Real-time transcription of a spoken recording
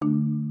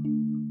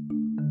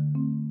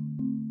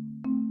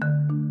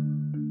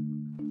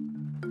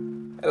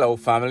Hello,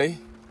 family.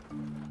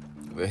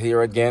 We're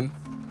here again.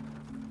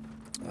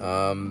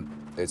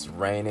 It's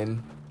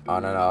raining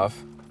on and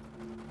off.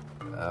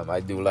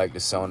 I do like the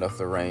sound of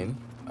the rain.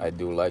 I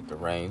do like the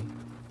rain.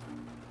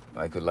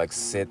 I could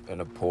sit in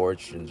a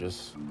porch and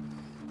just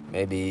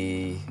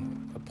maybe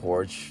a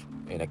porch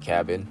in a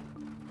cabin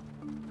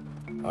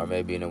or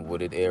maybe in a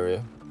wooded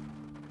area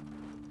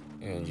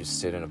and just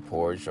sit in a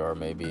porch or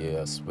maybe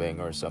a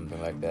swing or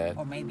something like that.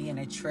 Or maybe in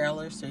a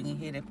trailer so you can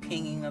hear the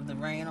pinging of the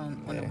rain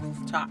on the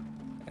rooftop.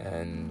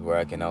 And where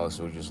I can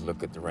also just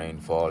look at the rain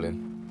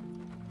falling.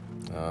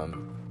 I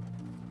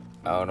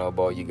don't know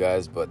about you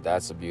guys, but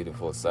that's a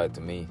beautiful sight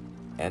to me,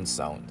 and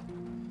sound.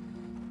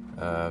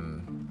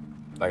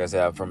 Like I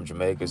said, I'm from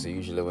Jamaica, so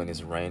usually when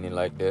it's raining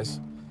like this,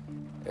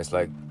 it's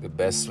like the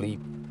best sleep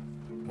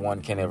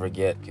one can ever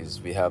get because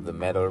we have the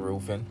metal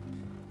roofing,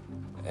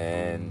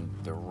 and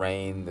the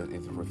rain,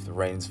 if the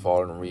rain's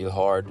falling real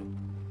hard,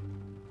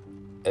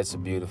 it's a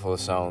beautiful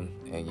sound,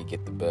 and you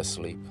get the best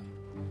sleep.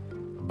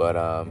 But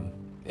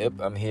yep,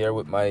 I'm here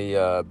with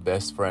my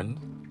best friend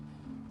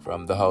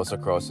from the house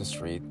across the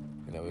street.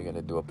 We're going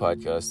to do a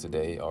podcast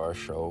today, or a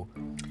show.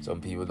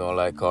 Some people don't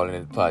like calling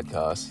it a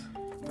podcast.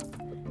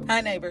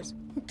 Hi, neighbors.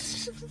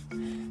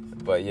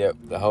 But yep,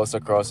 the house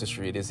across the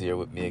street is here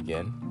with me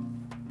again.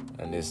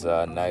 And it's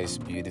a nice,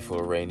 beautiful,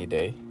 rainy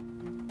day.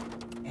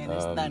 And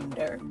it's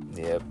thunder.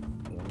 Yep.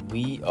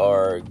 We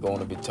are going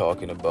to be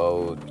talking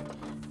about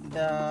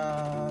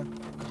the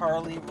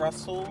Carlee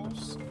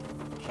Russell's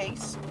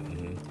case.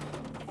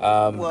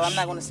 Well, I'm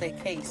not going to say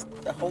case,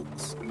 the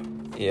hoax.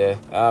 Yeah,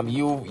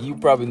 you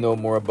probably know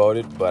more about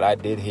it, but I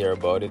did hear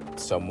about it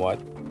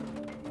somewhat.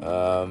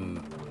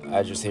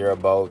 I just hear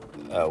about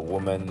a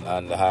woman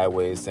on the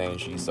highway saying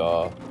she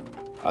saw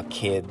a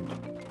kid,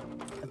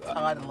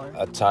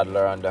 a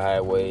toddler on the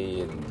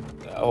highway, and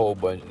a whole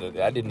bunch.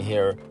 I didn't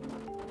hear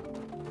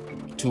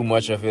too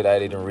much of it. I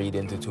didn't read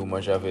into too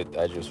much of it.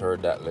 I just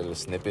heard that little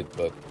snippet,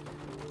 but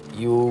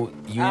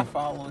I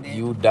followed it.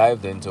 You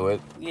dived into it.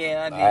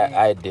 Yeah, I did.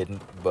 I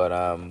didn't, but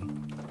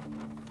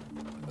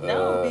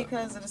no,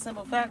 because of the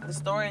simple fact the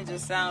story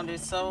just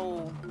sounded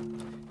so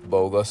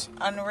bogus,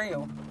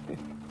 unreal.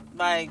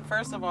 Like,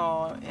 first of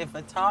all, if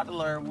a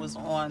toddler was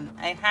on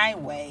a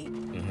highway,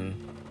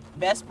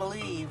 best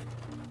believe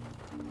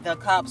the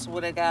cops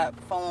would have got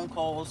phone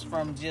calls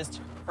from just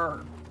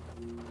her.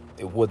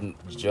 It wouldn't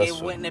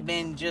have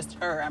been just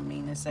her. I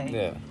mean to say,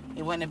 yeah.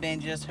 It wouldn't have been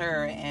just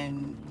her,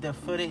 and the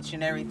footage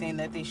and everything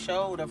that they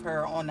showed of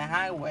her on the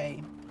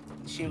highway,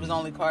 she was the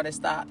only car that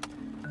stopped.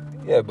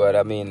 Yeah, but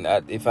I mean,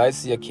 if I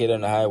see a kid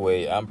on the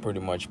highway, I'm pretty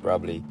much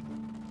probably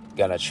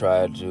gonna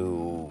try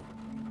to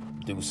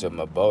do something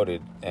about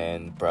it,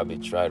 and I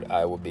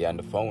would be on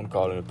the phone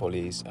calling the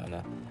police,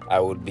 and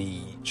I would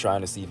be trying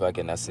to see if I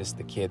can assist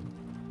the kid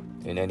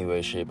in any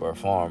way, shape, or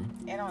form.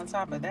 And on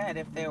top of that,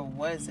 if there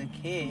was a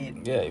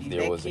kid, a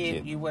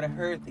kid, you would have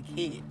heard the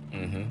kid.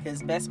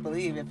 Because best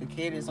believe, if a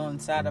kid is on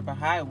the side of a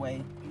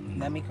highway,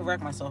 let me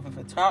correct myself, if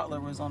a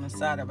toddler was on the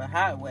side of a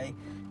highway,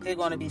 they're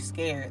going to be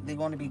scared. They're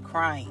going to be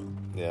crying.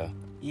 Yeah.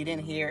 You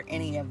didn't hear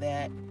any of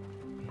that.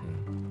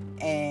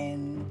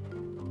 And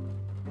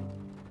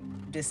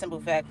the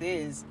simple fact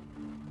is,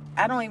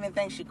 I don't even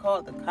think she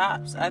called the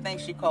cops. I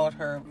think she called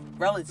her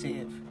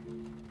relative.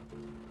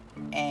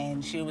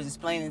 And she was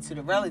explaining to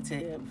the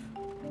relative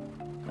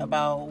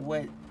about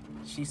what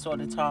she saw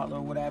the toddler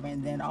or whatever.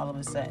 And then all of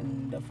a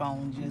sudden, the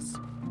phone just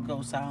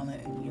goes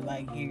silent. And you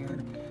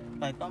hear,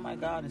 oh my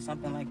God, or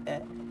something like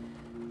that.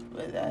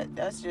 But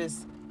that's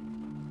just...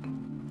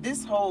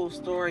 This whole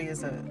story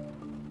is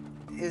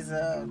it's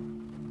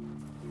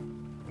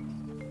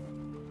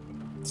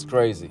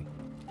crazy.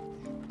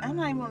 I'm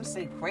not even going to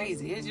say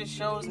crazy. It just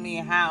shows me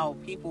how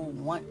people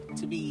want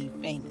to be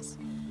famous,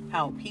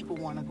 how people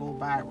want to go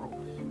viral,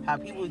 how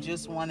people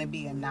just want to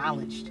be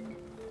acknowledged.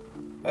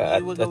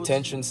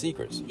 Attention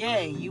seekers. Yeah,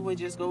 you would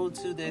just go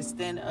to the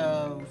extent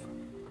of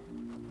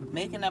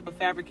making up a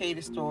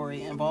fabricated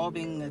story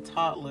involving a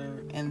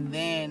toddler and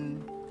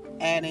then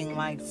adding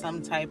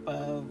some type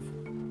of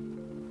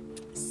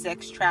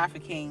sex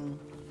trafficking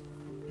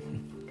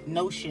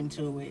notion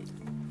to it.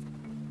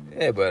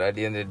 Yeah, but at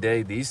the end of the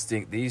day, these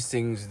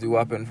things do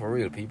happen for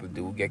real. People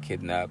do get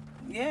kidnapped.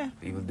 Yeah.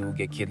 People do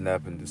get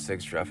kidnapped and do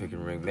sex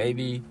trafficking ring.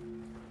 Maybe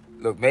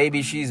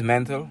she's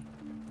mental.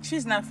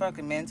 She's not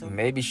fucking mental.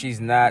 Maybe she's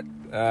not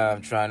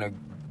trying to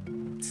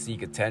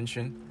seek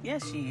attention.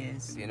 Yes, she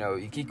is.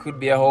 It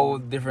could be a whole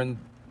different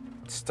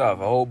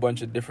stuff, a whole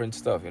bunch of different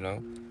stuff,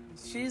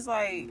 She's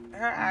her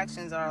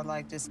actions are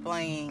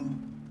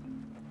displaying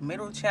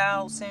middle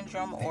child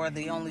syndrome or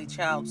the only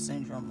child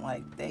syndrome.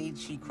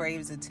 She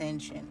craves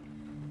attention.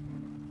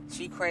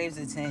 She craves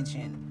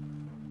attention.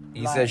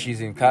 You said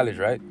she's in college,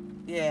 right?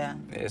 Yeah.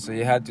 So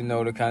you had to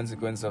know the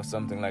consequence of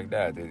something like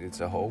that. It's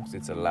a hoax.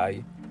 It's a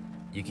lie.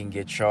 You can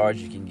get charged.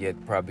 You can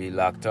get probably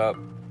locked up.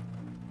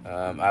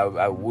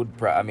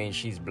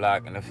 She's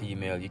black and a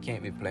female. You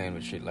can't be playing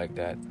with shit like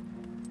that.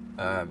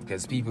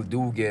 Because people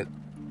do get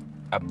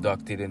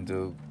abducted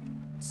into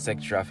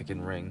sex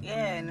trafficking ring.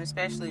 Yeah, and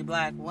especially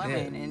black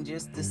women. And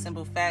just the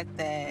simple fact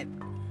that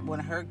when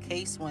her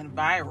case went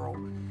viral,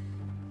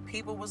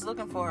 people was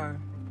looking for her.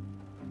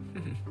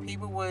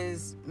 People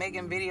was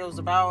making videos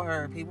about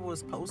her. People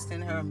was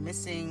posting her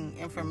missing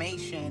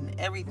information,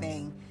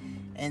 everything.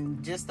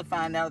 And just to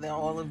find out that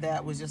all of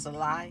that was just a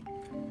lie,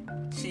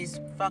 she's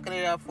fucking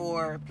it up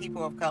for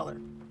people of color.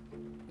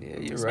 Yeah,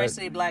 you're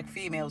Especially right. black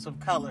females of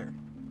color.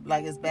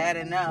 Like, it's bad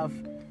enough.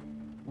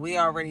 We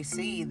already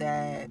see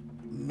that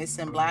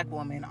missing black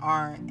women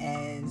aren't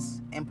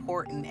as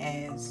important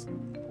as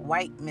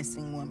white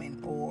missing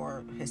women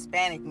or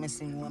Hispanic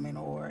missing women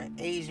or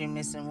Asian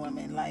missing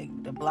women. Like,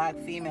 the black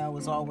female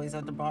was always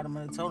at the bottom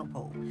of the totem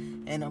pole.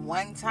 And the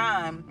one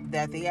time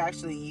that they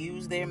actually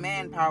used their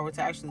manpower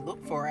to actually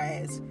look for her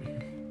ass,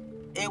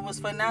 it was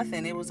for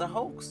nothing. It was a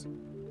hoax.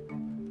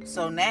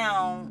 So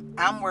now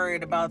I'm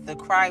worried about the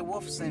cry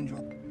wolf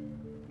syndrome.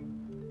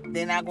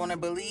 They're not going to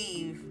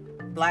believe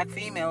black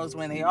females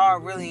when they are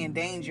really in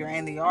danger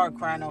and they are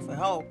crying out for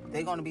help.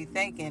 They're going to be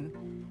thinking,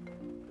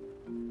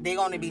 they're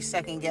going to be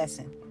second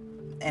guessing.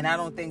 And I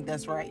don't think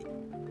that's right.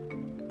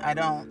 I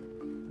don't.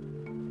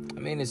 I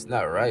mean, it's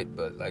not right,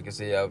 but like I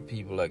say, you have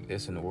people like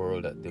this in the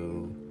world that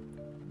do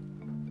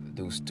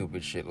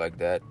stupid shit like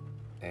that.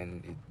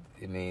 And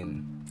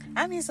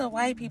I need some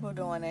white people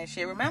doing that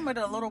shit. Remember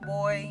the little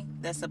boy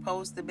that's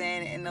supposed to be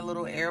in the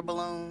little air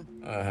balloon?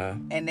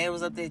 And they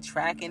was up there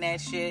tracking that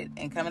shit,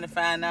 and coming to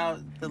find out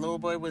the little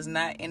boy was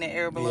not in the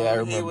air balloon. Yeah, I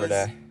remember he was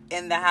that.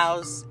 in the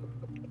house,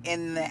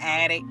 in the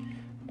attic.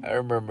 I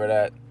remember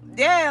that.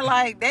 Yeah,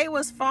 like, they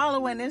was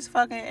following this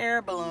fucking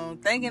air balloon,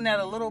 thinking that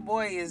a little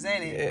boy is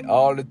in it. Yeah,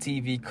 all the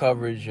TV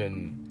coverage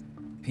and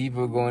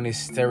people going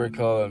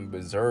hysterical and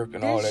berserk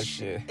and all that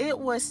shit. It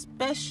was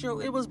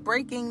special. It was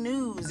breaking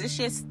news. This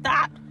shit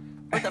stopped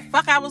what the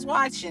fuck I was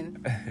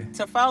watching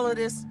to follow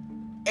this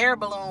air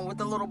balloon with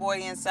the little boy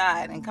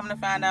inside. And come to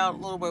find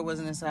out, little boy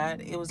wasn't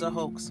inside. It was a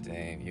hoax.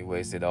 Damn, you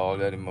wasted all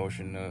that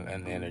emotion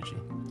and energy.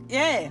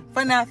 Yeah,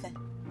 for nothing.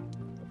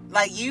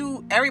 Like,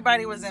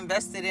 everybody was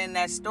invested in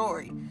that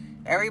story.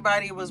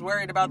 Everybody was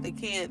worried about the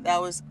kid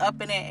that was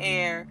up in the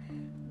air,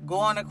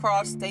 going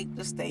across state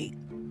to state.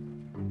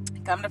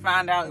 Come to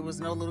find out, it was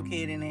no little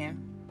kid in there.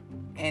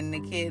 And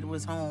the kid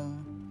was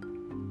home.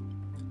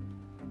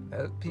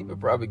 People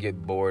probably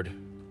get bored.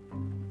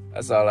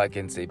 That's all I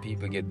can say.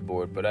 People get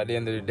bored. But at the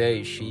end of the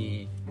day,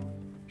 she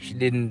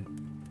didn't.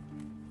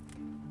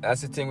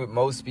 That's the thing with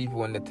most people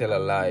when they tell a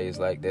lie. Is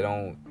like they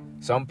don't.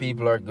 Some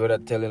people are good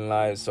at telling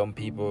lies. Some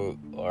people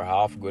are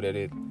half good at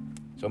it.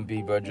 Some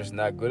people are just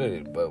not good at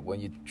it. But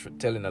when you're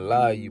telling a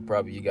lie, you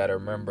gotta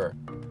remember,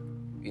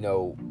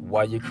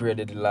 why you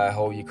created the lie,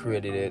 how you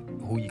created it,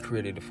 who you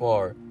created it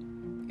for,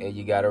 and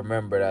you gotta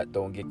remember that.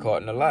 Don't get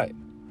caught in a lie.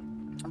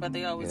 But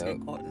they always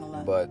get caught in a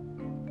lie. But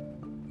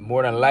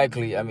more than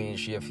likely,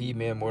 she a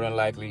female. More than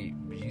likely,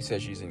 you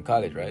said she's in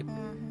college, right?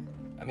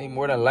 Mm-hmm.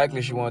 More than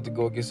likely, she wanted to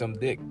go get some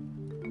dick.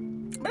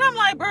 But I'm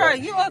like, bro,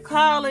 you a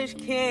college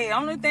kid.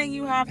 Only thing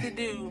you have to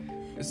do,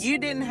 you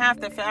didn't have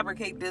to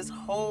fabricate this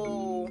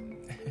whole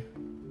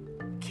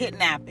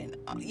kidnapping.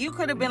 You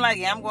could have been like,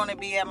 yeah, I'm going to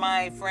be at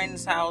my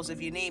friend's house.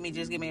 If you need me,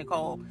 just give me a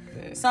call.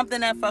 Yeah.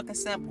 Something that fucking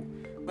simple.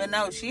 But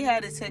no, she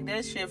had to take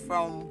that shit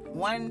from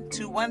 1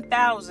 to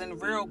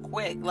 1,000 real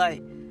quick.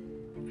 Like,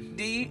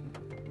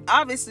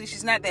 obviously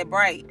she's not that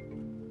bright.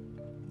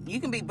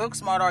 You can be book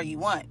smart all you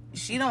want.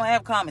 She don't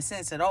have common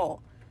sense at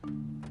all.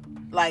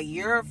 Like,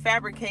 you're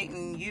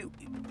fabricating.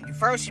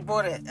 First she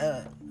bought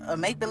a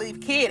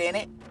make-believe kid in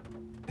it.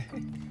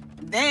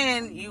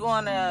 Then you're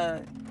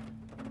gonna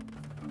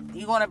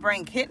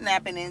bring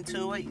kidnapping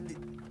into it.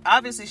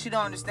 Obviously she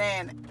don't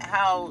understand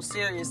how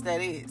serious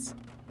that is.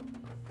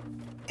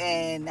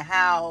 And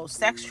how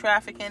sex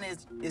trafficking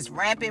is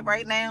rampant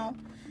right now.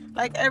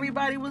 Like,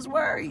 everybody was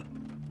worried.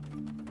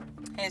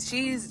 And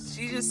she's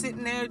just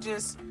sitting there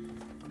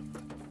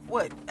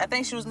I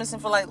think she was missing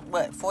for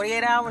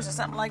 48 hours or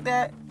something like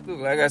that? Look,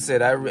 like I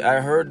said,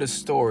 I heard the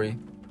story,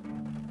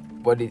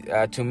 but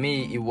to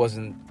me, it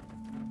wasn't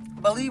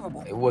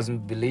believable. It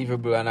wasn't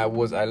believable, and I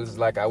was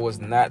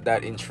not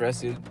that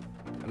interested.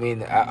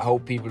 I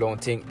hope people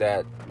don't think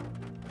that,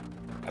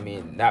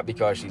 not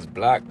because she's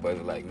black,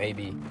 but like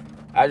maybe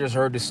I just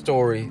heard the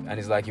story, and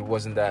it's like it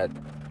wasn't that,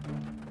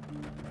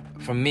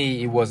 for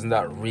me, it wasn't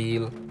that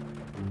real.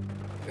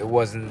 It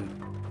wasn't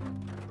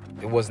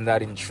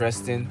that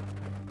interesting.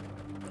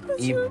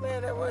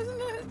 Man, it wasn't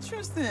that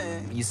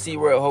interesting. You see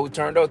where the whole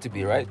turned out to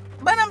be, right?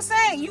 But I'm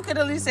saying, you could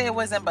at least say it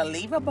wasn't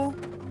believable.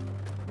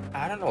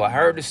 I don't know. I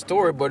heard the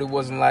story, but it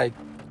wasn't like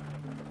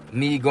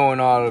me going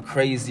all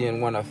crazy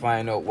and want to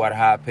find out what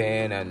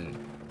happened and,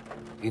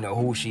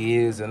 who she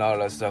is and all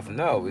that stuff.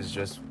 No, it's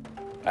just,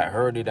 I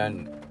heard it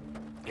and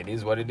it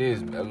is what it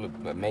is.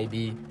 But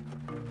maybe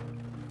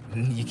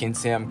you can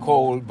say I'm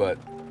cold, but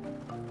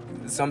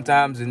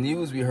sometimes the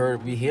news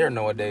we hear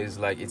nowadays,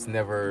 like, it's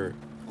never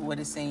what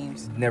it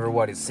seems. Never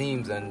what it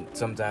seems, and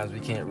sometimes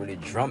we can't really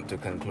jump to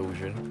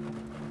conclusion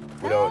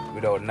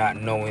without not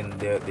knowing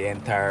the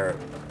entire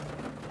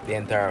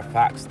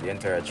facts, the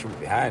entire truth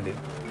behind it.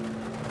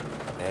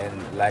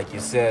 And like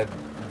you said,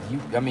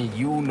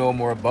 you know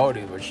more about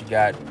it, but she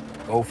got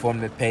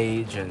GoFundMe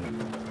page and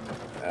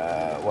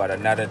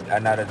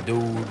another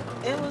dude.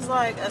 It was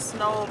like a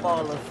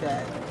snowball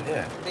effect.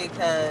 Yeah.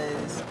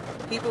 Because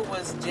people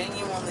was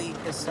genuinely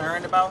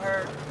concerned about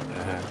her.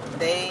 Uh-huh.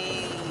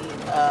 They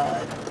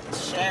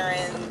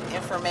sharing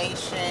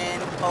information,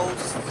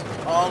 posts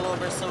all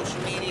over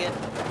social media.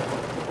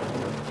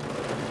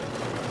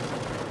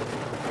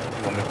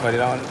 You want me to put it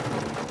on?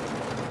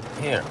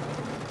 Here.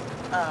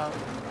 Oh.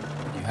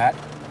 You hot?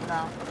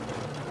 No.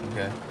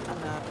 Okay. I'm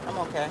not. I'm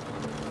okay.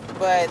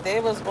 But they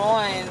was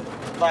going,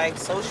 like,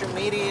 social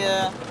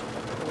media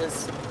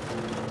was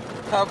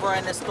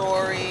covering the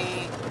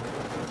story.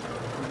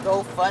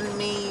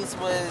 GoFundMe's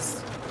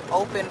was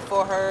open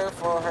for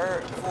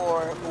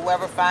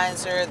whoever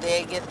finds her,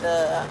 they get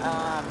the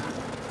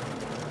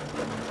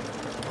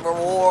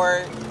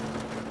reward.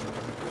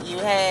 You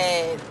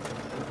had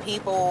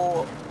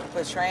people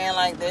portraying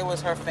like they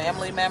was her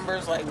family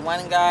members. Like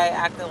one guy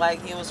acted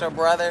like he was her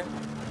brother,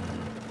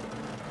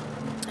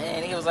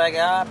 and he was like,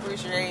 "I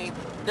appreciate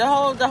the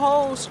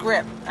whole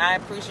script. I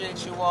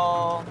appreciate you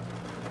all.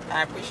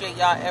 I appreciate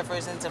y'all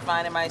efforts into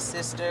finding my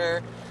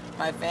sister.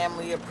 My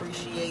family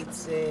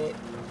appreciates it."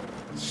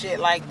 Shit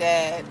like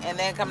that. And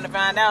then come to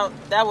find out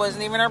that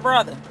wasn't even her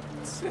brother.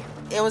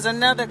 It was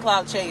another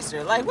clout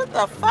chaser. Like, what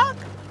the fuck?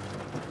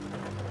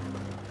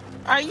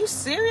 Are you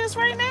serious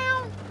right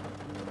now?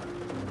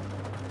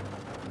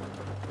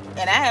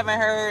 And I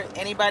haven't heard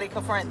anybody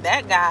confront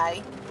that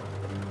guy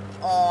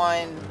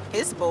on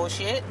his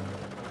bullshit.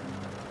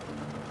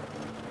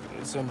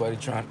 Somebody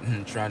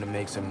trying to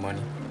make some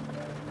money.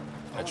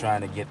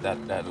 Trying to get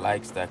that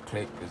likes, that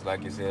click. It's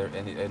like you said,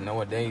 and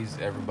nowadays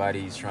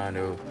everybody's trying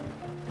to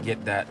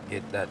get that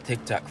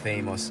TikTok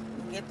famous.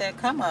 Get that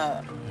come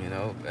up. You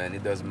know, and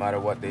it doesn't matter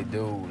what they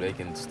do. They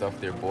can stuff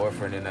their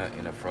boyfriend in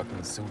a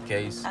fucking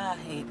suitcase. I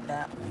hate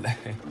that one.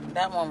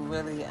 That one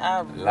really, I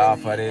really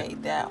laugh at it.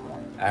 hate that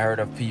one. I heard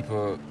of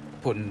people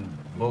putting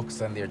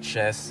books on their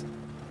chest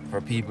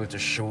for people to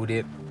shoot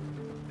it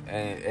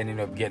and ending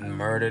up getting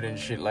murdered and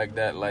shit like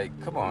that. Like,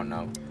 come on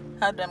now.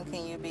 How dumb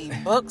can you be?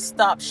 Books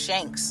stop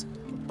shanks.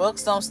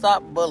 Books don't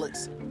stop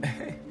bullets.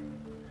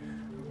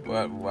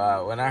 But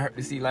wow, when I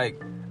heard, see,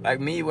 like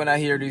me, when I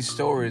hear these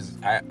stories,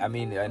 I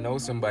mean, I know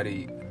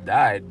somebody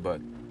died,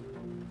 but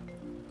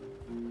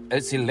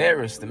it's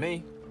hilarious to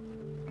me.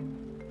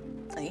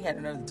 And you had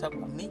another to talk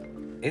about me.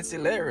 It's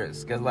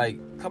hilarious, because, like,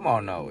 come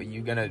on now.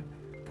 You're going to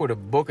put a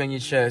book on your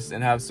chest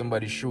and have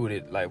somebody shoot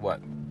it, like,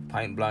 what?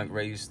 Point blank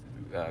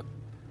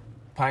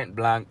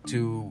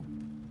to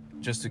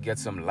just to get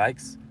some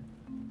likes,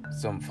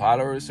 some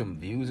followers, some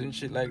views and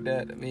shit like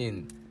that. I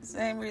mean...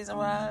 Same reason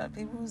why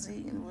people was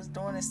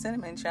doing the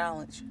cinnamon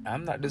challenge.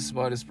 I'm not the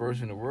smartest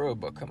person in the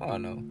world, but come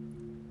on now.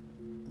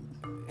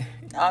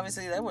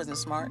 Obviously, that wasn't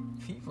smart.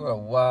 People are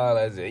wild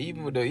as it.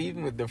 Even with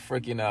the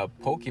freaking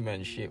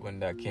Pokemon shit when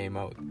that came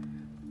out,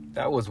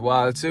 that was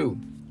wild too.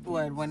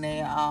 What, when they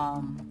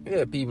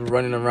Yeah, people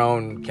running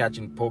around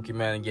catching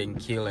Pokemon and getting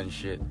killed and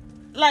shit.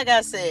 Like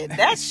I said,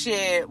 that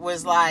shit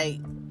was like,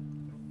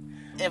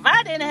 if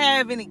I didn't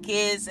have any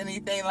kids,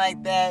 anything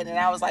like that, and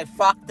I was like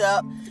fucked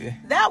up,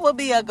 that would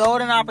be a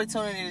golden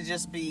opportunity to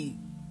just be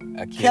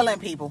killing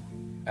people.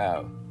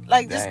 Oh.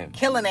 Like, damn. just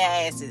killing their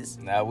asses.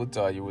 Now, I would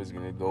thought you was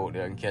gonna go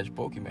there and catch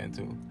Pokemon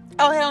too.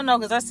 Oh hell no,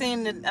 because I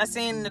seen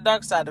the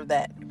dark side of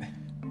that.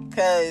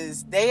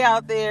 Because they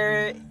out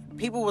there,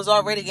 people was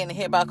already getting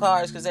hit by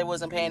cars because they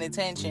wasn't paying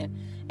attention,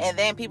 and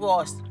then people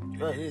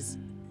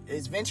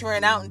is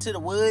venturing out into the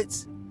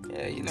woods.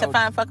 Yeah, you know, to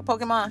find fucking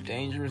Pokemon.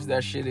 Dangerous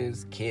that shit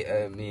is.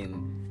 I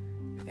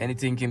mean,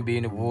 anything can be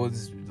in the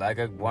woods. Like,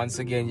 once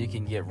again, you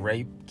can get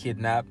raped,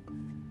 kidnapped,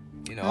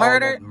 you know,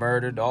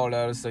 murdered, all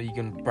that. So you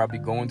can probably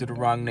go into the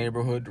wrong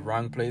neighborhood, the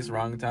wrong place,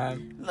 wrong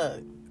time.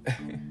 Look,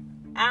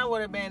 I would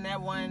have been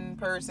that one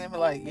person,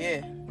 like,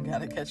 yeah,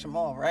 gotta catch them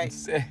all, right?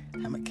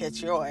 I'm gonna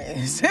catch your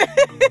ass.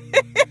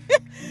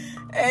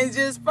 And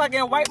just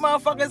fucking wipe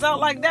motherfuckers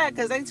out like that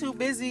because they too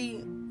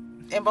busy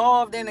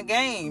involved in the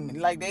game.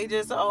 Like, they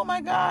just, oh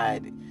my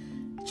god,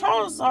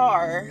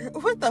 Charizard,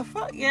 what the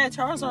fuck? Yeah,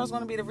 Charizard is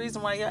going to be the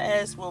reason why your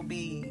ass will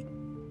be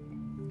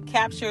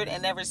captured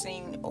and never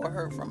seen or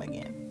heard from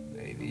again.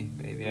 Maybe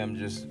I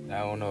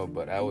don't know,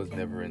 but I was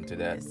never into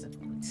that.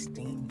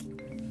 Steam.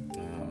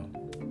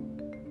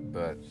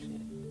 But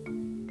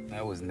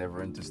I was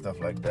never into stuff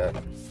like that.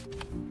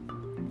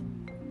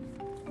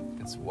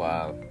 It's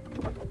wild.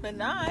 But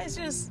nah, it's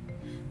just,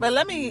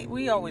 but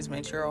we always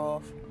venture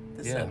off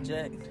the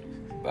subject.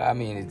 But I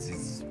mean,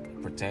 it's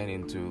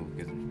pertaining to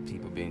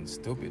people being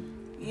stupid.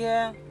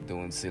 Yeah.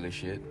 Doing silly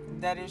shit.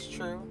 That is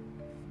true.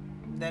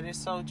 That is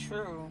so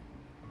true.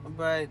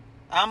 But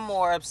I'm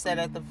more upset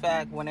at the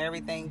fact when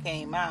everything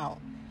came out.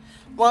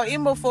 Well,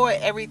 even before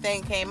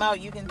everything came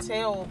out, you can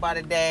tell by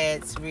the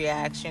dad's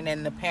reaction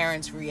and the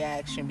parents'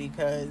 reaction,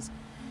 because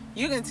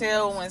you can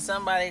tell when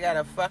somebody got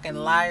a fucking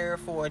liar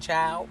for a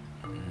child.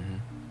 Mm-hmm.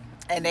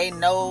 And they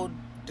know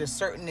to a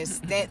certain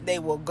extent they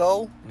will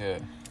go. Yeah.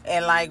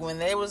 And, like, when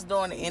they was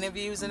doing the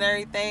interviews and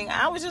everything,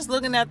 I was just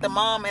looking at the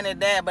mom and the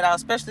dad, but I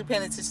was especially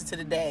paying attention to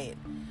the dad.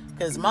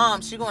 Because mom,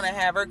 she going to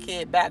have her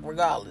kid back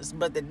regardless.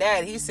 But the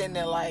dad, he's sitting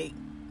there like,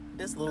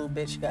 this little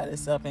bitch got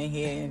us up in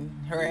here and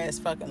her ass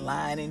fucking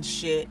lying and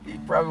shit. He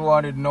probably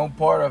wanted no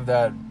part of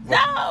that.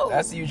 No!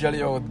 That's usually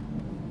how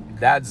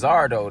dads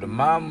are, though. The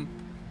mom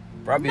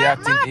probably Not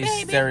acting my baby.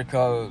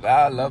 hysterical.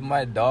 I love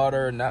my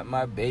daughter, not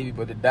my baby.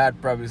 But the dad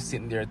probably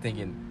sitting there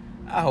thinking,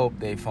 I hope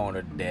they found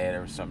her dead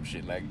or some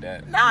shit like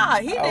that. Nah,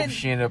 he I hope didn't.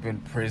 she ended up in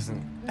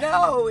prison.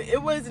 No,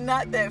 it was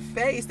not that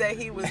face that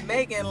he was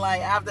making. Like,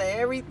 after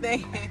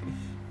everything,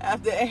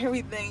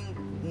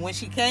 when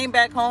she came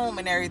back home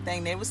and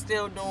everything, they were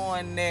still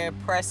doing their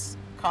press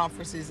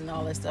conferences and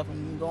all that stuff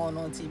and going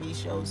on TV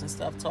shows and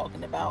stuff,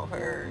 talking about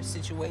her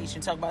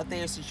situation, talking about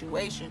their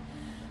situation.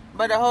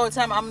 But the whole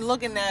time I'm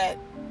looking at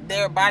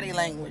their body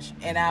language,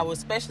 and I was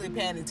especially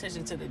paying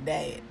attention to the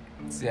dad.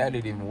 See, I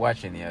didn't even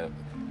watch any of it.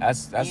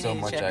 That's how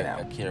much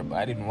I care about.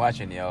 I didn't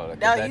watch any of it.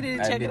 No, you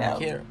didn't check it out.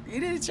 Care. You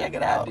didn't check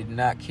it out. I did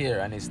not care,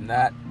 and it's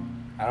not.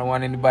 I don't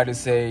want anybody to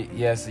say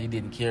yes, he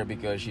didn't care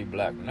because she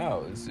black.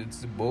 No,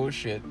 it's the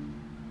bullshit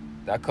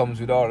that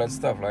comes with all that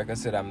stuff. Like I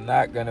said, I'm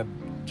not gonna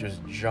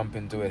just jump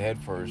into it head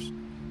first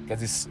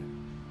because it's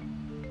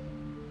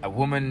a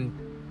woman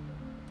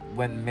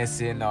went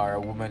missing or a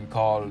woman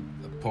called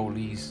the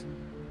police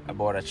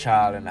about a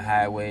child in the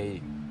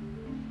highway.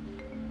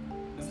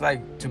 It's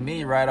like, to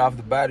me, right off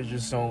the bat, it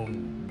just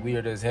sounds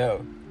weird as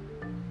hell.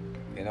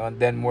 You know, and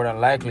then more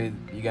than likely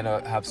you're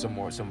gonna have some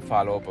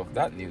follow up of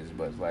that news.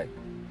 But it's like,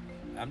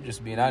 I'm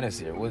just being honest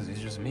here. It's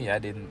just me. I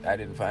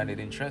didn't find it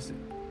interesting.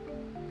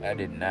 I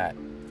did not.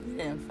 You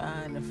didn't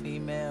find a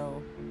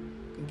female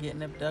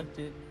getting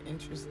abducted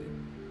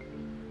interesting.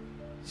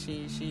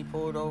 She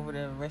pulled over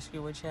to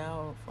rescue a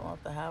child from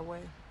off the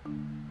highway.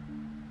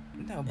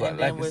 No, but and like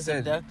then I was said,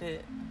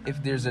 abducted.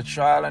 if there's a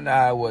child in the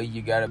highway,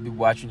 you gotta be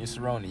watching your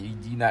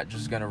surroundings. You're not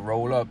just gonna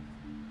roll up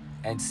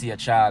and see a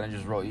child and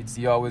just roll.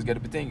 You always gotta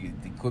be thinking.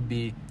 It could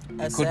be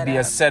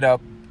a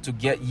setup to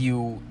get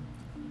you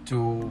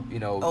to, you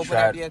know, open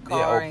try up your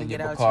car open and your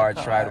get out car,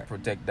 your try to car.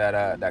 protect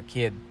that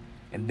kid,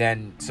 and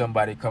then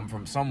somebody come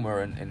from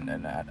somewhere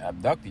and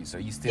abduct you. So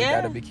you still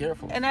Yeah. gotta be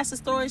careful. And that's the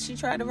story she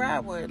tried to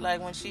ride with.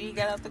 Like, when she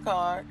got out the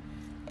car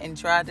and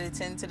tried to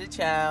attend to the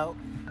child,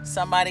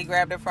 somebody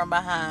grabbed her from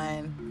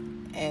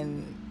behind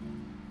and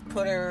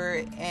put her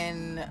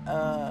in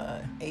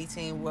a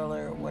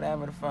 18-wheeler or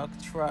whatever the fuck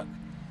truck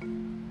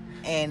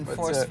and But,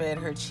 force-fed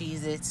her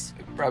Cheez-Its.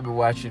 You're probably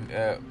watching.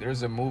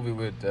 There's a movie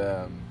with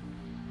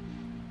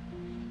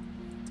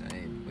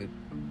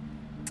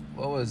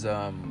what was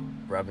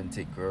Robin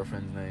Thicke's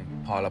girlfriend's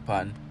name? Paula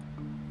Patton.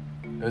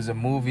 There's a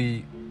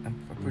movie. I'm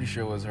pretty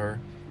sure it was her.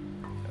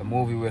 A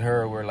movie with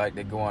her where like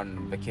they go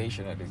on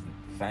vacation at this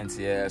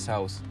fancy ass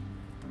house,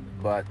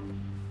 but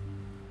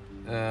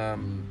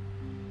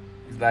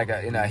it's like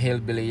in a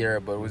hillbilly era,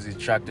 but it was these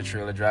tractor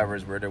trailer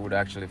drivers where they would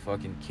actually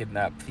fucking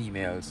kidnap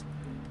females,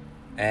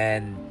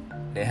 and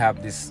they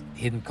have this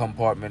hidden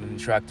compartment in the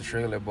tractor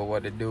trailer. But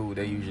what they do,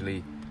 they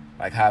usually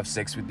like have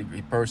sex with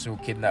the person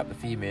who kidnapped the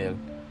female.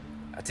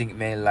 I think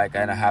mainly like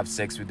kind of have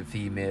sex with the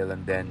female,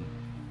 and then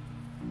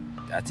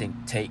I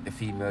think take the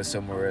female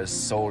somewhere else,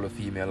 sold the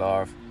female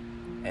off,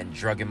 and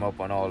drug him up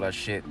on all that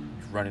shit,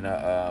 running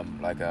a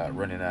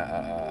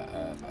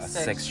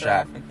sex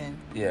trafficking.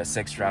 Yeah,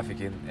 sex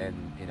trafficking,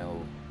 and you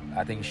know,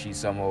 I think she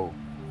somehow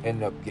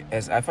ended up.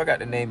 I forgot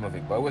the name of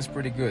it, but it was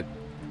pretty good.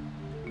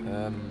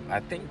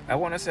 I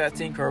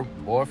think her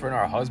boyfriend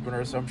or husband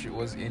or some shit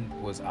was in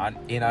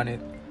on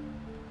it.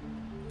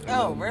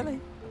 Oh,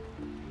 really?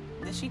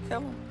 Did she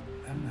kill him?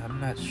 I'm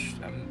not sure.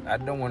 I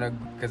don't want to,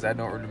 because I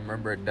don't really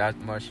remember it that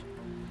much.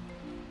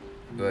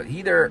 But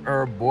either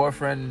her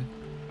boyfriend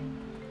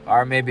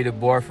or maybe the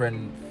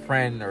boyfriend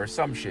friend or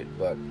some shit.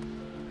 But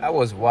that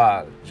was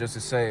wild, just the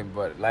same.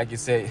 But like you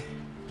say,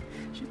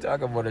 she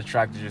talking about the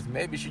tractors.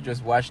 Maybe she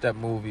just watched that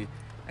movie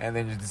and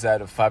then just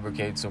decided to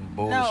fabricate some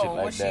bullshit like that.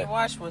 No, what she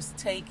watched was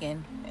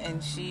Taken,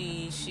 and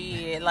she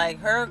like,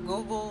 her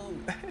Google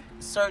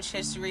search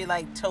history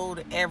like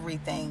told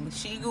everything.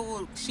 She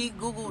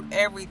googled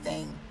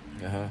everything.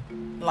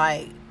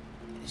 Like,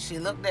 she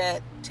looked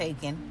at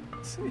Taken.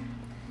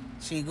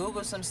 She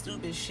googled some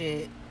stupid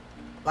shit.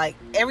 Like,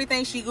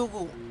 everything she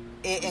googled,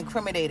 it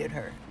incriminated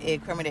her. It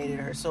incriminated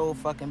her so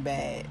fucking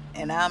bad.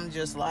 And I'm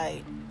just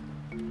like,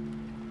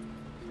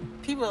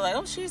 people are like,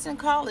 oh, she's in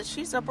college,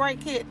 she's a bright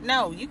kid.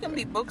 No, you can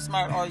be book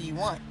smart all you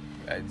want.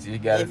 If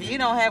you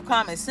don't have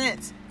common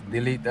sense,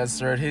 delete that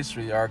search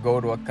history or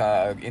go to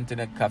a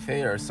internet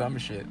cafe or some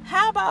shit.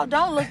 How about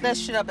don't look that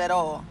shit up at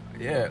all?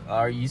 Yeah,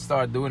 or you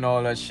start doing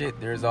all that shit,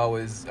 there's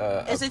always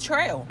it's a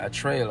trail. A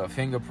trail, a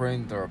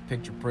fingerprint or a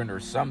picture print or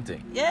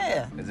something.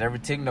 Yeah. Because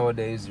everything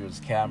nowadays, there's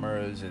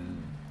cameras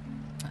and...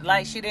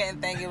 Like, she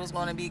didn't think it was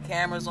going to be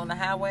cameras on the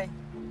highway?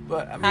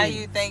 But, I mean... How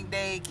you think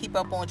they keep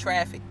up on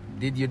traffic?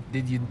 Did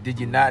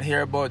you not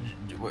hear about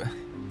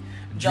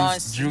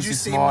Juicy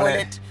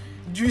Smollett?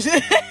 Juicy...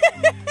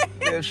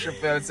 Dave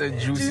Chappelle said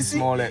Juicy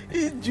Smollett.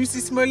 Juicy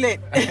Smollett.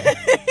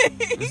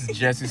 This is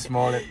Jesse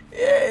Smollett.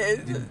 Yeah.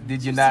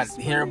 Did you not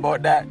hear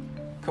about that?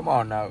 Come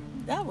on now.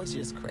 That was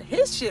just crazy.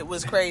 His shit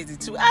was crazy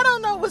too. I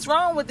don't know what's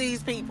wrong with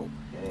these people.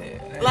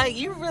 Yeah. Like,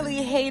 you really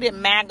hated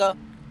MAGA.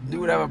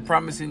 Dude have a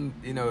promising,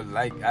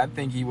 like, I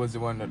think he was the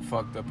one that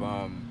fucked up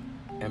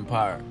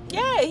Empire.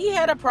 Yeah, he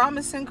had a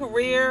promising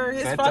career.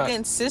 His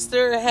fucking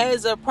sister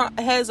has a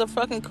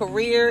fucking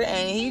career,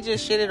 and he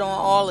just shitted on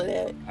all of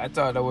that. I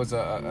thought that was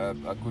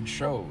a good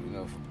show,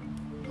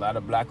 a lot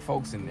of black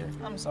folks in there.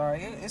 I'm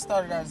sorry, it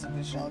started out as a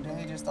good show, then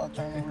he just started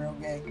turning real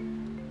gay.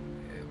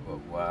 Yeah, but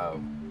wow.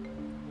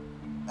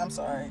 I'm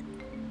sorry.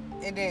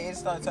 It did. It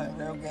started turning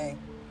real gay.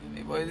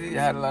 Well, it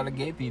had a lot of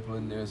gay people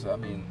in there, so I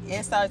mean...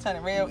 It started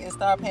turning real... It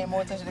started paying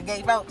more attention to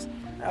gay folks.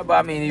 Yeah, but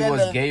I mean, he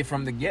was gay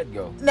from the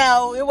get-go.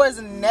 No, it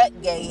wasn't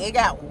that gay. It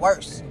got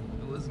worse.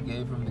 It was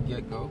gay from the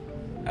get-go.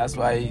 That's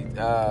why he...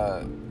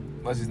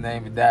 what's his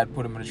name? His dad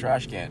put him in a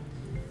trash can.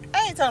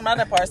 I ain't talking about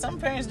that part. Some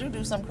parents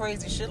do some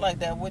crazy shit like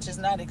that, which is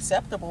not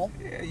acceptable.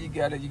 Yeah, you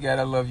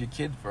gotta love your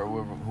kid for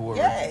whoever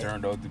it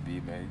turned out to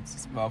be, man.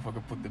 This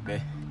motherfucker put the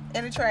baby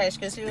in the trash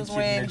because he was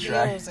wearing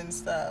heels and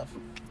stuff.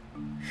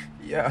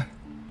 Yeah,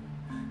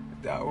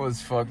 that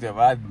was fucked up.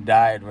 I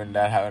died when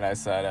I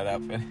saw that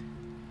happen.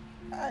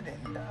 I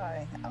didn't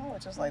die. I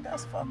was just like,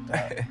 that's fucked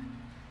up.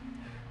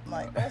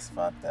 Like, that's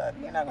fucked up.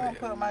 You're not gonna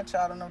put my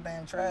child in no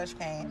damn trash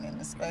can and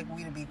expect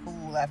we to be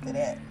cool after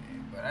that.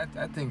 But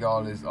I think all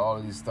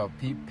of this stuff,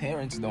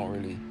 parents don't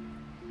really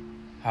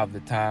have the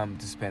time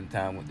to spend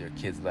time with their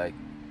kids, like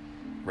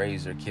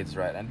raise their kids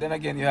right. And then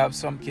again, you have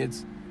some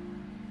kids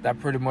that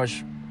pretty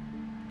much,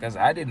 because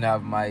I didn't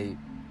have my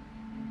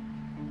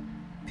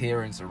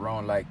parents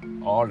around like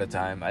all the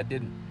time. I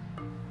didn't.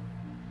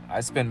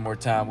 I spend more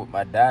time with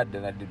my dad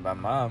than I did my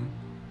mom,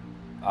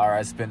 or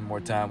I spend more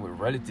time with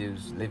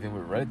relatives, living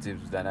with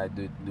relatives, than I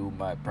do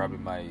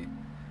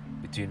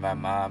between my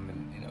mom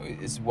and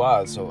it's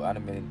wild. So I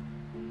mean,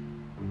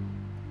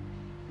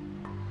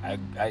 I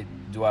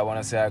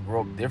want to say I grew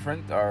up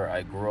different, or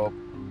I grew up,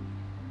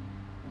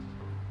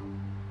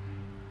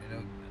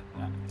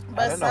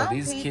 I don't know.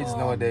 These kids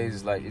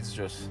nowadays, like, it's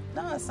just...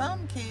 No,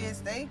 some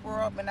kids, they grew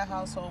up in a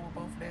household with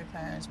both of their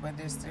parents, but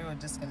there's still a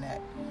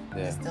disconnect. Yeah.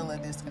 There's still a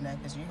disconnect,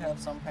 because you have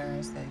some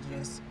parents that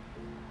just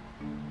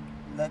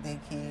let their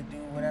kid do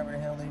whatever the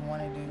hell they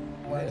want to do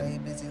while they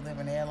busy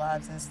living their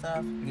lives and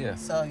stuff. Yeah.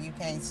 So you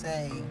can't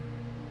say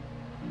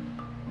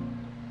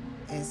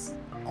it's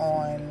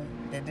on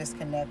the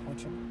disconnect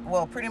with your...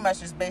 Well, pretty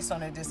much it's based on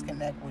the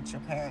disconnect with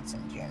your parents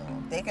in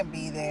general. They can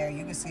be there,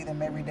 you can see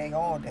them every day,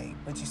 all day,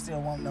 but you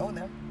still won't know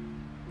them.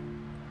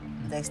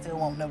 They still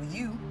won't know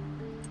you.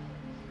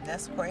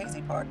 That's the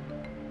crazy part.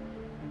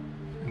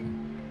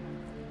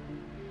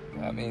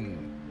 I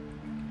mean,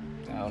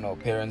 I don't know,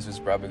 parents is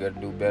probably got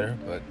to do better,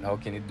 but how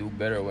can you do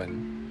better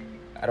when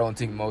I don't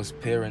think most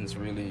parents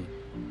really...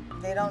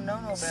 They don't know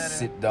no better.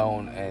 Sit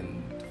down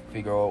and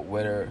figure out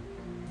whether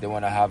they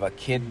want to have a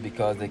kid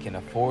because they can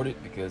afford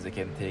it, because they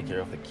can take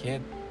care of the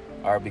kid,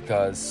 or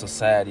because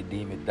society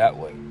deem it that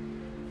way.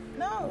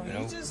 No,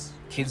 you just...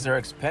 Kids are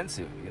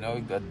expensive.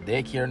 A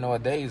daycare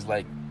nowadays,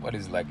 like, what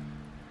is it, like,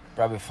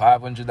 probably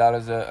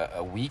 $500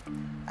 a week?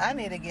 I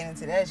need to get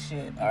into that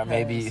shit. Or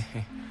maybe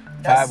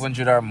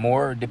 500 or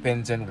more,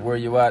 depends on where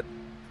you at.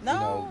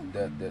 No.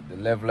 The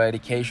level of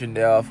education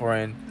they're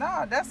offering.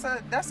 No, that's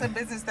a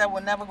business that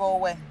will never go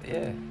away.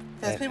 Yeah.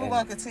 Because people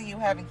going to continue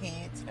having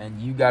kids.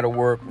 And you got to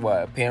work,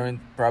 a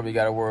parent probably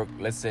got to work,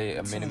 let's say,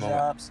 a minimum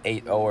of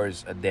 8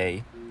 hours a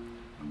day,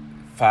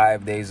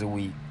 5 days a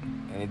week.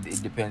 And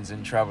it depends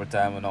on travel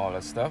time and all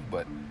that stuff.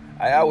 But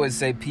I always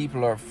say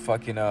people are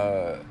fucking,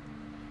 I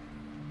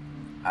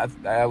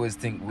always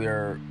think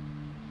we're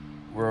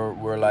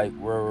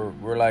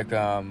like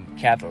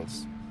cattle,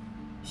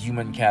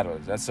 human cattle.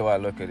 That's how I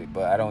look at it.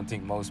 But I don't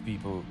think most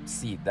people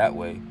see it that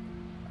way.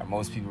 Or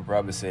most people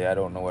probably say, I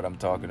don't know what I'm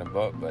talking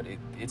about, but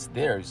it's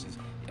theirs.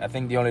 I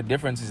think the only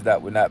difference is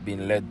that we're not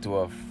being led to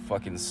a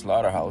fucking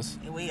slaughterhouse.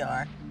 We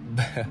are.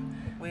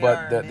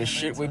 But the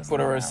shit we put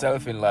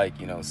ourselves in, like,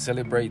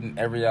 celebrating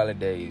every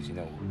holidays,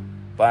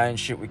 buying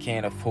shit we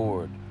can't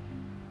afford,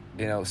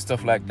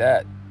 stuff like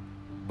that.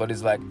 But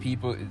it's like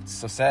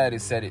society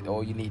said it,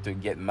 you need to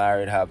get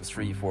married, have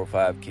 3, 4,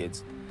 5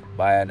 kids,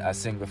 buy a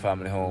single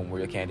family home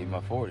where you can't even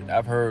afford it.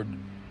 I've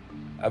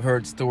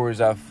heard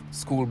stories of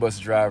school bus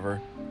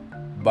driver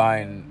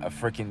buying a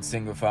freaking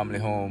single family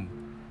home,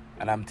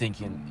 and I'm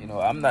thinking,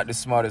 I'm not the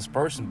smartest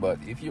person, but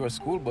if you're a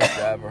school bus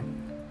driver,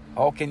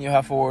 how can you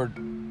afford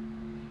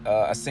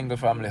a single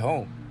family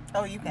home?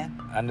 Oh, you can.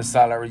 And the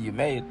salary you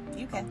made.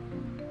 You can.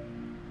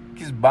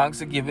 Because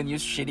banks are giving you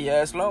shitty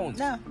ass loans.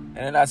 No. And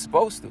they're not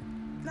supposed to.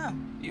 No.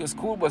 You're a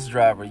school bus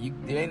driver. You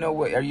ain't know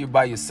what. Are you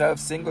by yourself,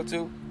 single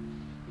too?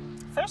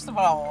 First of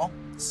all,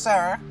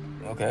 sir.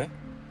 Okay.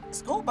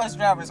 School bus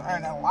drivers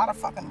earn a lot of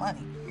fucking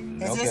money.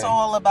 It's just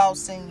all about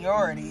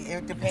seniority.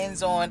 It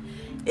depends on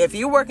if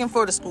you're working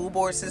for the school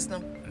board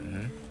system.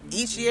 Mm-hmm.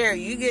 Each year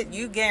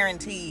you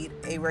guaranteed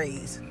a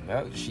raise.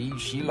 Well,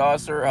 she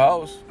lost her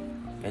house,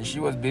 and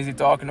she was busy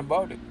talking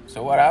about it.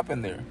 So what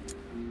happened there?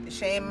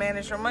 She ain't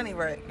managed her money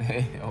right.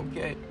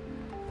 Okay.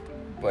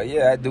 But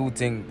yeah, I do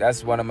think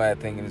that's one of my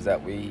things is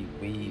that we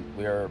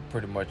are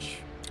pretty much.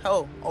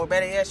 Oh, or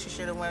better yet, she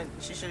should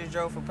have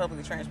drove for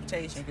public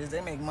transportation because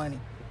they make money.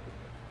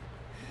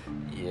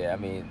 Yeah, I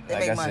mean, They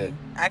like make I money. said,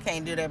 I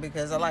can't do that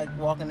because I like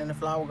walking in the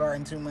flower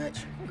garden too much.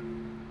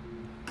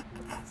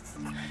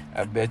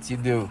 I bet you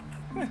do.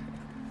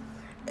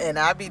 And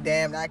I'll be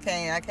damned. I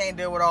can't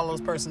deal with all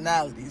those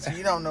personalities.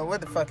 You don't know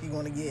what the fuck you're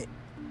gonna get.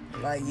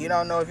 Like, you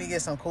don't know if you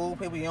get some cool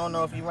people. You don't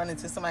know if you run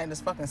into somebody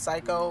that's fucking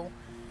psycho.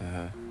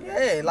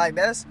 Yeah, like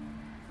that's.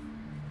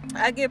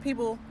 I give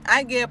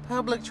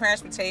public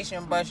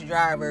transportation bus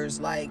drivers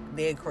like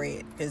their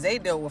cred because they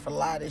deal with a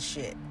lot of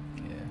shit.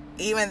 Yeah.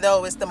 Even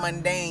though it's the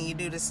mundane, you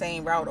do the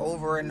same route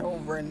over and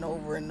over and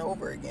over and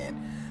over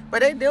again,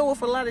 but they deal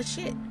with a lot of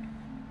shit.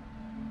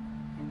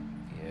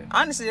 Yeah.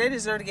 Honestly, they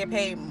deserve to get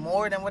paid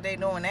more than what they're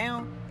doing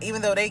now.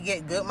 Even though they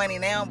get good money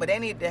now, but they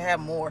need to have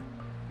more.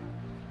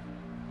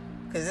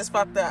 Cause it's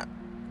fucked up.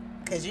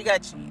 Cause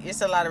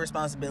it's a lot of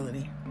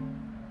responsibility.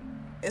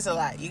 It's a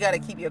lot. You gotta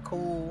keep your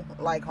cool,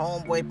 like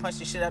homeboy punch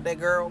the shit out that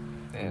girl.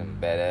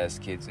 And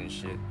badass kids and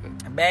shit. But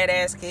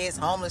Badass kids,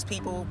 homeless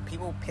people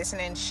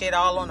pissing in shit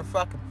all on the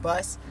fucking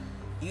bus.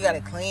 You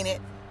gotta clean it.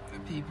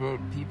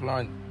 people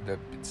aren't.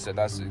 So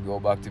that's go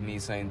back to me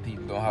saying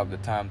people don't have the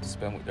time to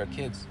spend with their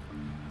kids.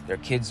 Their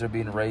kids are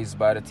being raised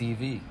by the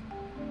TV.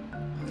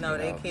 No,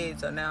 their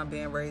kids are now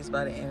being raised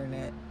by the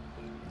internet.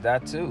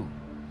 That too.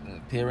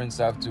 Parents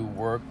have to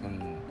work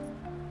and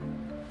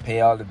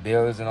pay all the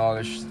bills and all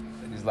this.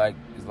 It's like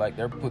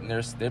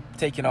they're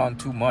taking on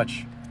too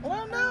much.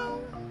 Well,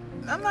 no,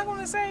 I'm not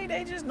gonna say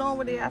they just know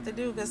what they have to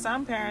do because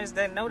some parents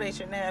that know they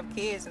shouldn't have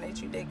kids and they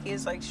treat their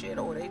kids like shit,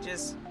 or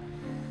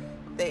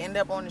they end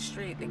up on the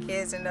street. The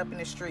kids end up in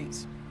the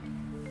streets.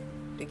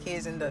 The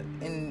kids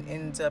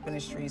ends up in the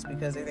streets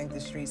because they think the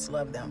streets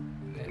love them,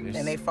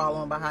 and they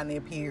following behind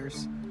their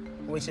peers,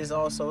 which is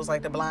also it's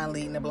like the blind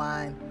leading the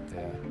blind.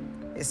 Yeah.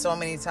 It's so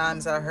many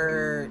times I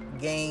heard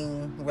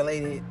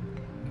gang-related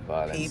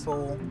Violence.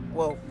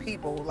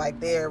 people like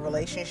their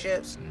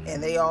relationships,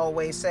 and they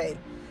always say,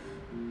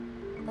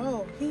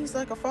 "Oh, he's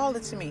like a father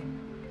to me."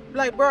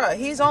 Like, bruh,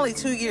 he's only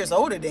 2 years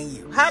older than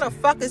you. How the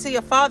fuck is he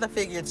a father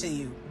figure to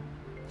you?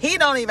 He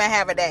don't even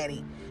have a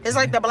daddy. It's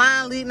like the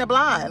blind leading the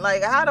blind.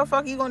 Like, how the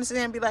fuck are you going to sit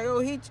there and be like, "Oh,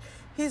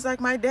 he's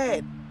like my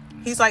dad"?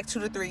 He's like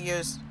 2 to 3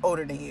 years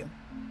older than you.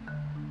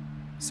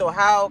 So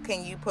how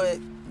can you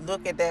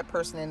look at that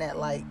person in that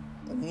light?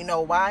 You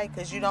know why?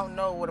 Because you don't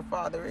know what a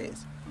father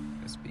is.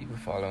 It's people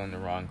following the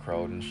wrong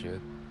crowd and shit.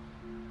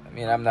 I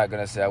mean, I'm not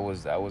gonna say I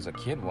was a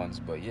kid once,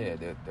 but yeah,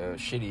 the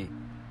shitty,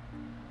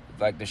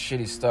 like the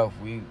shitty stuff.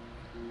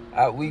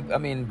 I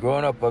mean,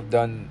 growing up, I've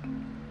done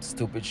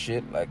stupid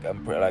shit. Like I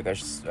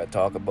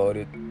talk about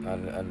it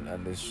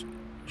on this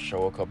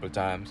show a couple of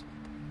times,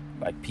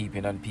 like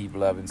peeping on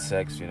people having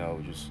sex. You know,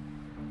 just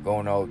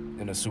going out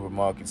in the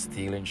supermarket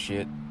stealing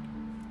shit.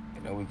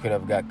 You know, we could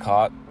have got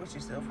caught. What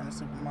you steal from the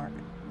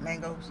supermarket?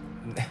 Mangoes.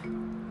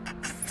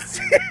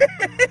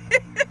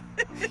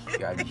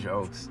 Got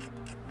jokes.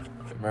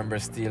 Remember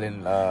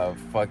stealing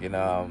fucking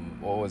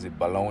what was it,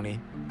 bologna?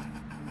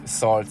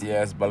 Salty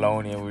ass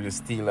bologna, and we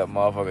just steal that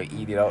motherfucker,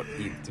 eat it out,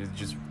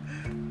 just.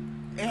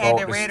 It had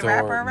the red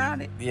wrapper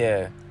around it.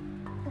 Yeah.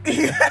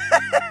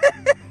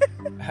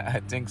 I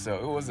think so.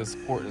 It was a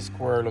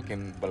square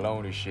looking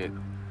bologna shit.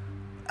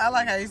 I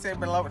like how you said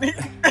bologna.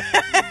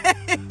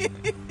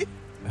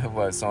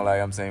 But it sound like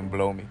I'm saying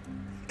blow me.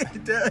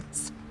 It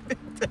does.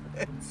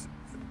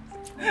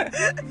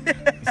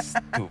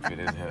 Stupid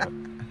as hell.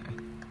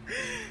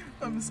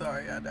 I'm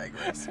sorry, I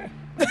digress.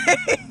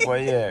 Well,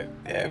 yeah,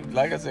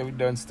 like I said, we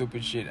done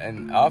stupid shit,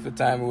 and half the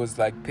time it was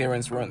like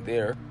parents weren't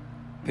there,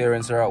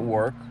 parents are at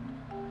work,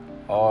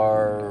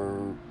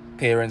 or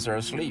parents are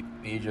asleep.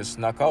 You just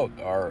snuck out,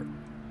 or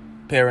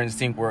parents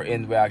think we're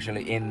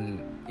actually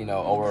in, you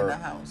know,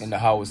 in the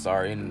house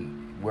or in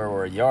where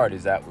our yard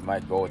is at. We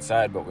might go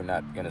outside, but we're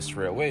not gonna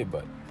stray away.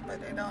 But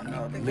they don't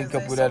know because link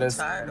up with so others.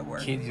 Tired of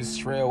work. Kids just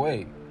stray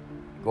away,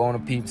 going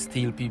to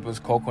steal people's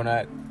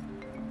coconut.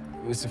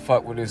 We used to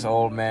fuck with this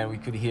old man. We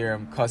could hear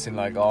him cussing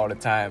like all the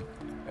time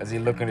as he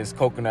looking at his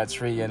coconut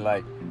tree and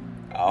like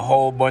a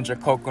whole bunch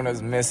of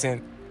coconuts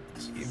missing.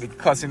 He'd be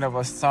cussing up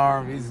a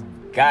storm. His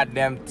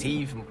goddamn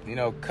teeth, you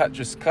know,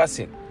 just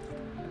cussing.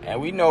 And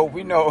we know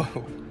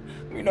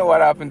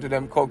what happened to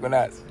them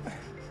coconuts.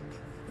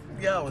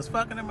 Yo, was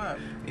fucking them up.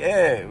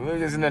 Yeah, we were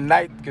just in the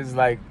night because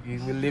like we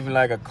live in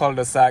like a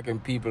cul-de-sac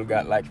and people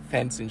got like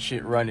fence and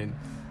shit running.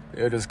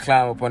 They'll just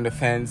climb up on the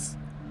fence.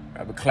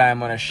 I would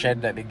climb on a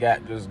shed that they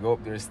got, just go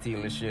up there and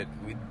steal the shit.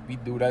 We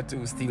do that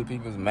too, steal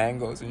people's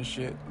mangoes and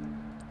shit.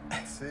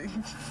 See?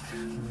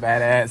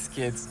 Badass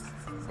kids.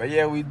 But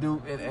yeah, we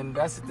do, and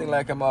that's the thing,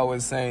 like I'm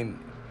always saying,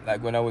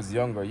 like when I was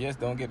younger, yes,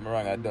 don't get me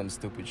wrong, I done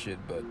stupid shit,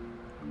 but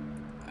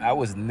I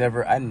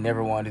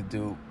never wanted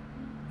to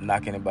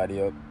knock anybody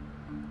up.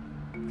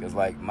 Because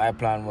like my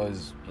plan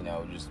was, you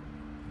know, just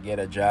get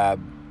a job,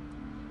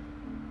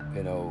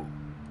 you know,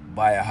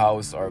 buy a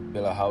house or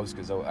build a house,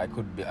 because I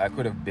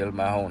could have built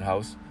my own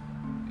house,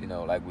 you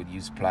know, like we'd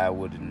use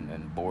plywood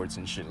and boards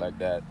and shit like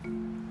that.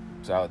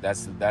 So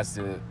that's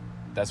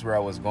where I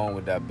was going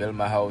with that. Build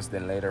my house,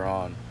 then later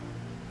on,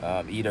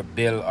 either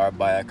build or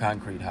buy a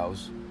concrete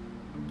house,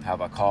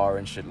 have a car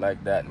and shit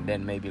like that, and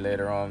then maybe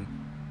later on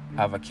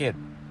have a kid.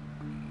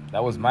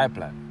 That was my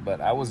plan,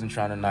 but I wasn't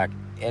trying to knock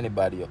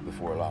anybody up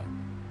before long,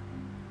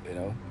 you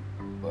know.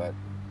 But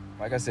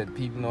like I said,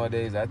 people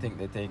nowadays, I think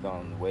they take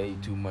on way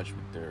too much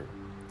with their.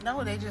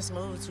 No, they just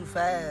move too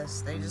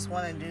fast. They just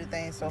want to do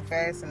things so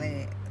fast,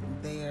 and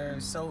they are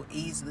so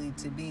easily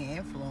to be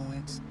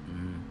influenced.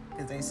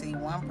 Because they see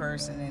one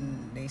person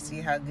and they see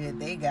how good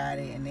they got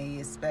it, and they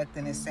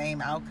expecting the same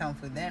outcome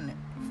for them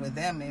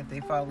if they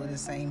follow the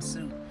same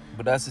suit.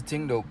 But that's the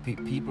thing, though.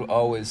 People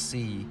always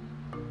see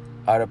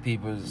other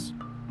people's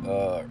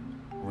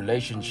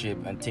relationship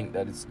and think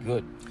that it's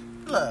good.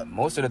 Look,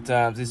 most of the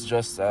times it's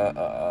just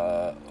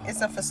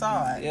it's a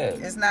facade. Yeah,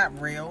 it's not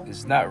real.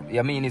 It's not.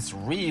 I mean, it's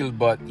real,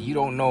 but you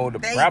don't know the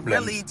they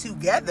problems. Really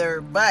together,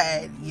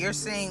 but you're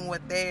seeing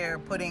what they're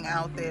putting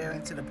out there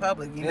into the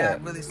public. You're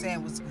not really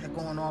seeing what's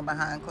going on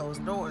behind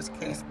closed doors.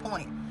 Case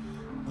point,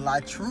 La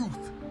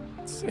Truth,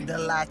 the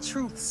La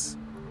Truths.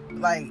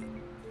 Like,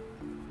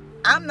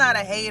 I'm not a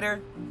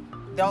hater.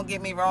 Don't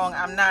get me wrong.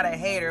 I'm not a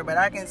hater, but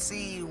I can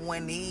see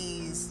when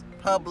these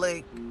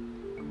public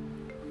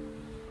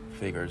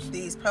figures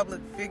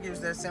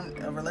that's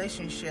in a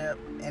relationship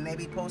and they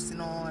be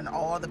posting on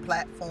all the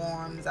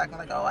platforms acting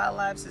like, oh, our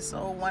lives is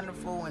so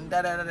wonderful and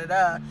da da da da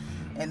da,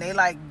 and they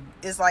like,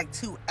 it's like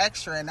too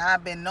extra, and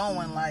I've been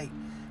knowing like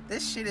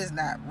this shit is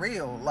not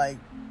real. Like,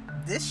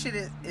 this shit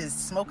is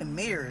smoke and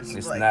mirrors.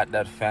 It's like, not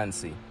that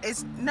fancy.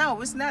 It's not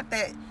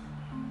that.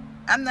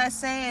 I'm not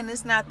saying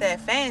it's not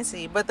that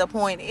fancy, but the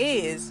point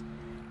is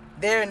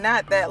they're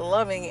not that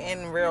loving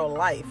in real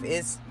life.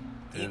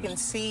 You can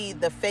see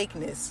the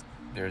fakeness.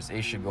 There's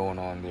issue going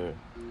on there.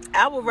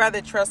 I would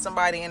rather trust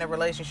somebody in a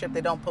relationship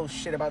that don't post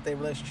shit about their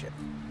relationship.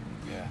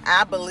 Yeah.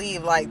 I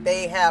believe like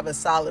they have a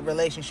solid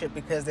relationship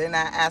because they're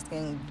not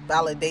asking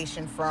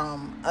validation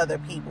from other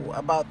people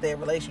about their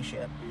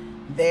relationship.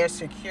 They're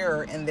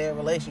secure in their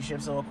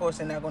relationship, so of course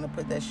they're not going to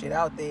put that shit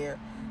out there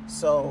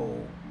so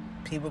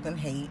people can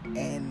hate,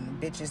 and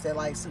bitches that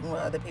like sleeping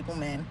with other people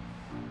men,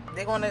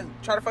 they're going to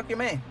try to fuck your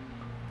man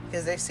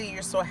because they see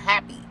you're so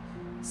happy,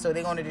 so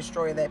they're going to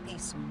destroy that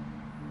peace.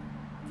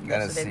 They're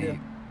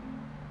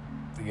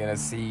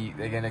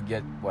gonna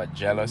get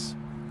jealous,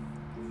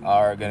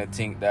 or gonna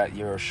think that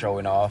you're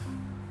showing off,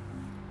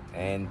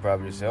 and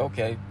probably say,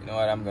 okay, you know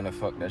what, I'm gonna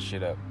fuck that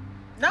shit up.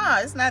 Nah,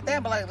 it's not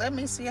that, but like, let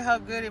me see how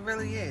good it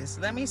really is.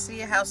 Let me see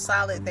how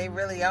solid they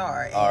really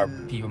are. Or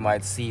people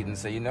might see it and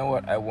say, you know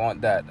what, I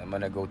want that, I'm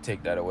gonna go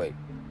take that away.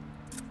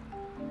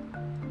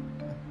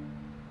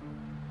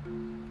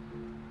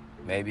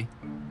 Maybe.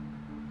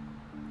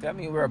 I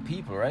mean, we're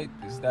people, right?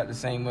 Is that the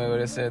same way where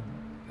they said,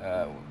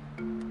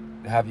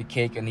 have your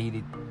cake and eat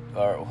it,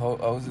 or how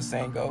does the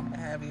saying go?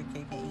 Have your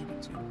cake and eat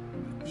it too.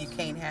 You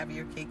can't have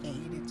your cake and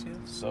eat it too.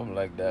 Something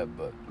like that,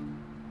 but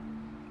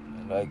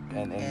like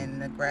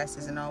and the grass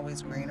isn't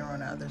always greener on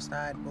the other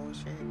side.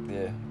 Bullshit.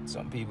 Yeah,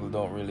 some people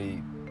don't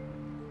really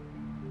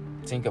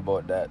think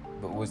about that,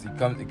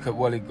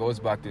 but it goes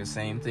back to the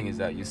same thing. Is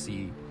that you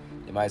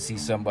might see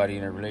somebody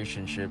in a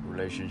relationship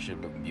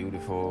look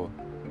beautiful.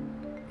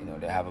 You know,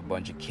 they have a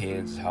bunch of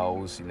kids,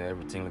 house, you know,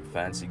 everything look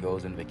fancy,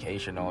 goes on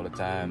vacation all the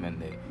time, and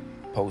they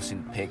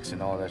posting pics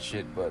and all that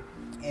shit, but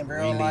in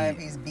real life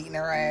he's beating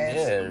her ass.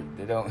 Yeah,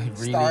 they don't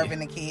really starving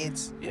the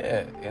kids.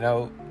 Yeah, you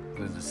know,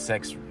 because the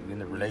sex in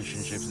the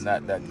relationship's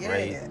not that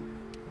great.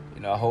 You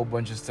know, a whole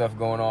bunch of stuff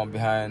going on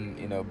behind,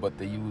 you know, but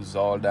they use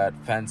all that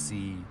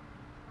fancy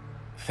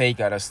fake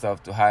other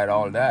stuff to hide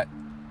all that.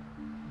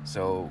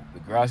 So the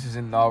grass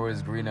isn't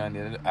always greener on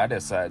the other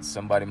side.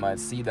 Somebody might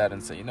see that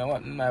and say, you know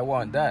what, I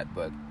want that.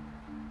 But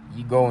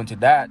you go into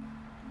that,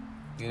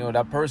 you know,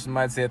 that person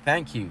might say,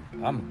 thank you,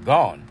 I'm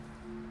gone.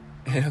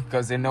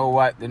 Because they know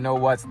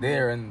what's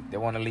there and they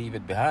want to leave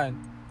it behind.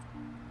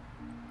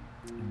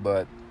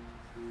 But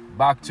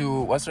back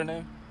to, what's her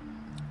name?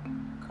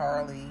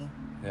 Carly.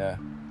 Yeah.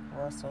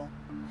 Russell.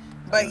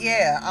 But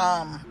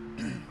yeah,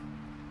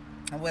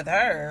 with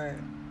her,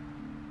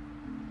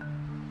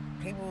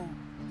 people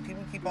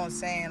keep on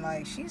saying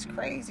like she's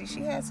crazy,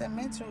 she has a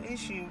mental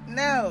issue.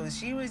 No,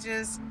 she was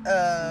just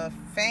a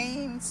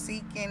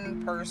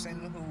fame-seeking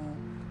person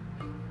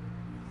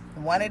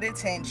who wanted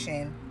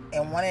attention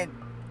and wanted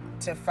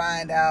to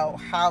find out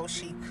how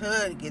she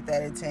could get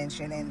that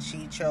attention, and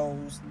she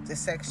chose the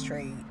sex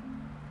trade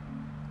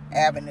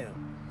avenue.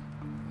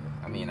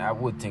 I mean, I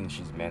would think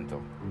she's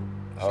mental.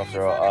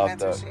 After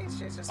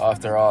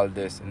all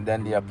this, and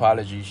then the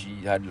apology she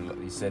had,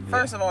 he said.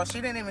 First of all,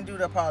 she didn't even do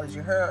the apology.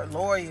 Her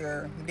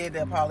lawyer did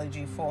the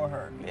apology for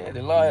her. Yeah,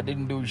 the lawyer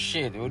didn't do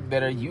shit. It would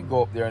better you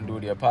go up there and do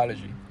the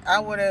apology. I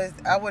would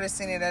have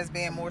seen it as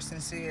being more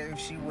sincere if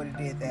she would have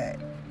did that.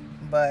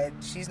 But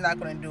she's not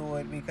going to do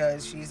it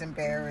because she's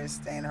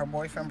embarrassed, and her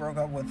boyfriend broke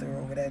up with her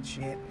over that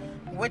shit.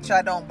 Which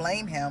I don't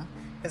blame him,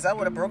 because I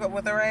would have broke up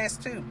with her ass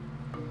too.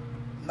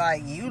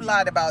 Like, you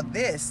lied about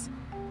this.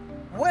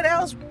 What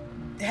else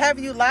have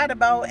you lied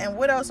about, and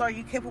what else are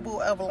you capable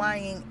of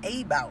lying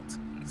about?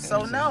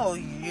 So no,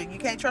 you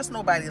can't trust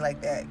nobody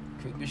like that.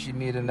 Could be she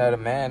met another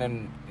man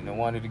and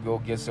wanted to go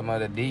get some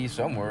other D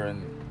somewhere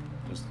and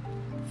just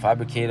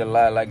fabricate a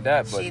lie like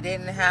that. But she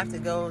didn't have to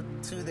go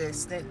to the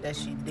extent that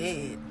she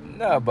did.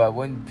 No, but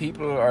when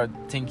people are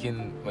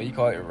thinking, what you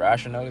call it,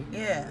 irrationally,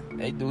 yeah,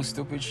 they do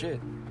stupid shit.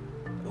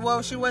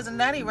 Well, she wasn't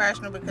that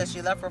irrational because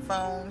she left her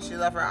phone, she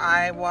left her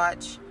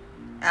iWatch,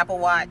 Apple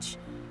Watch.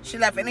 She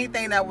left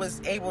anything that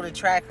was able to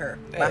track her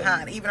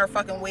behind, even her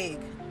fucking wig.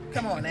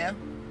 Come on now.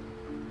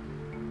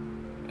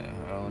 Yeah,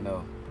 I don't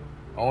know.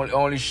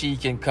 Only she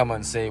can come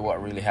and say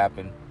what really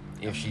happened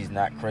if she's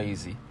not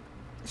crazy.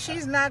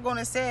 She's not going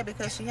to say it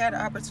because she had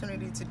the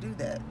opportunity to do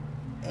that.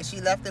 And she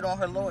left it on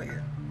her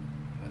lawyer.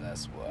 Well,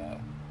 that's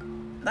wild.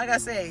 Like I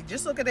say,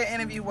 just look at the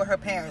interview with her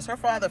parents. Her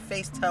father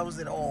face tells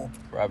it all.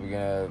 Probably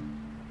going to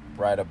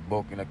write a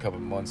book in a couple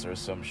months or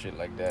some shit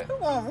like that. Who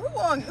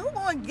going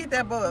to get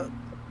that book?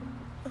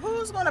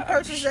 Who's going to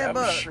purchase that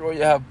book? I'm sure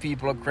you have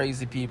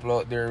crazy people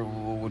out there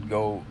who would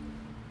go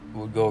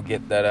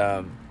get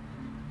that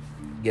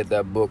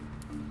book.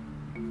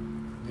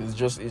 It's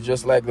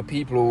just like the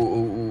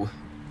people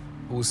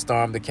who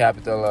stormed the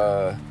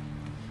Capitol.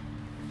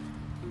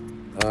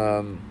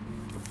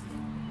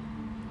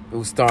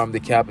 Who stormed the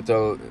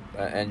Capitol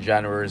on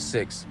January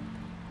 6th.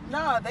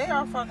 No, they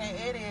are fucking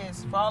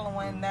idiots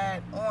following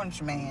that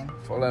orange man.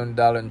 Following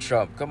Donald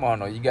Trump. Come on,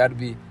 no, you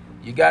gotta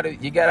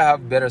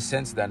have better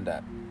sense than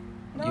that.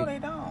 No, they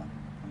don't.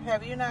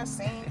 Have you not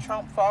seen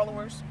Trump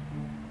followers?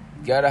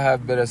 Gotta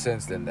have better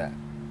sense than that.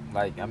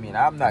 Like, I mean,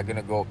 I'm not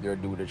gonna go up there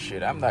and do that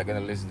shit. I'm not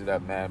gonna listen to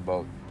that man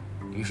about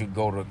you should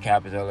go to the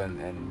Capitol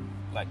and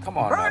like, come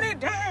on, burn now. it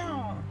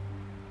down.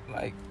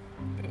 Like,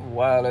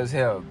 wild as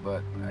hell.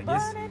 But I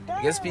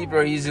guess people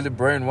are easily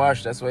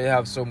brainwashed. That's why you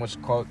have so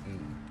much cult and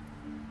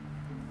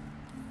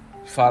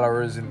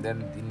followers, and then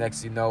the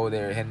next you know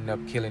they're ending up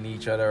killing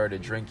each other or they're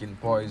drinking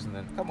poison.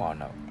 And come on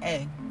now.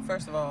 Hey,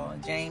 first of all,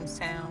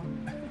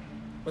 Jamestown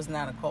was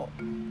not a cult.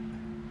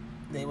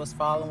 They was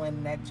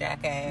following that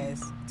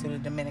jackass to the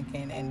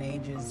Dominican, and they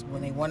just,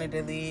 when they wanted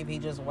to leave, he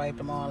just wiped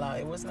them all out.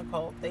 It wasn't a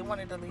cult. They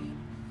wanted to leave.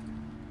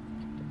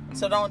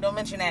 So don't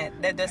mention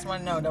that. That's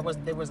one. No, there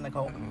wasn't a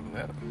cult.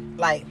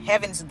 Like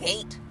Heaven's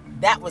Gate,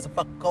 that was a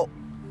fucking cult.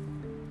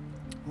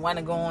 Want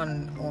to go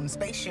on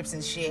spaceships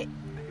and shit,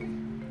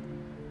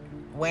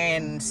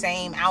 wearing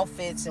same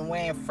outfits and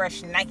wearing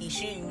fresh Nike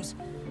shoes.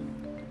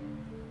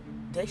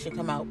 They should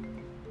come out.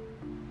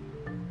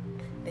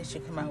 They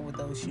should come out with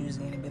those shoes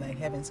again and be like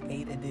Heaven's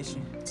Gate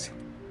edition.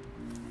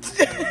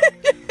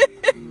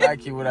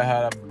 Nike would have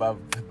had a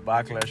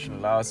backlash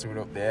and lawsuit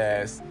up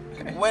their ass.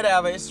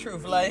 Whatever, it's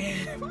truth. Like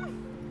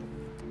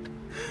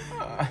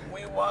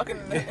we walking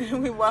in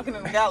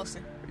the galaxy.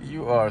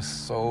 You are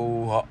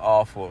so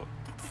awful.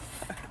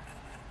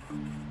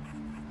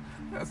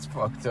 That's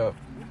fucked up.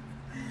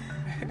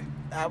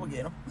 I would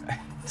get them.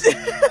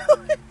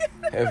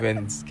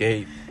 Heaven's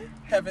Gate.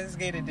 Heaven's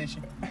Gate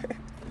edition.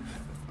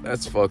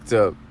 That's fucked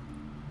up.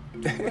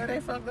 Well, they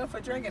fucked up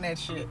for drinking that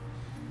shit.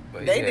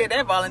 But they did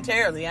that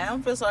voluntarily. I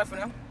don't feel sorry for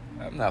them.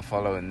 I'm not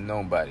following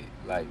nobody.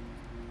 Like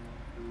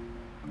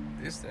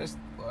this.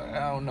 I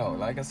don't know.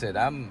 Like I said,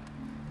 I'm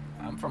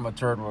from a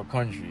third world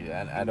country,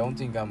 and I don't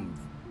think I'm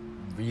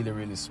really,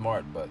 really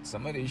smart. But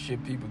some of these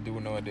shit people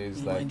do nowadays,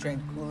 you like want to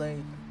drink the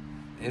Kool-Aid.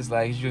 It's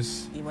like it's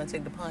just. You want to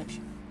take the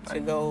punch to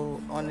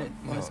go on a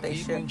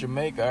spaceship. Even in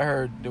Jamaica, I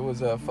heard there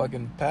was a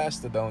fucking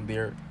pastor down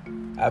there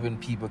having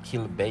people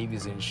kill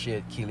babies and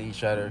shit, kill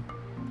each other,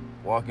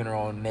 walking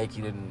around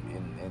naked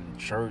in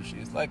church.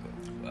 It's like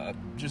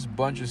just a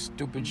bunch of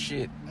stupid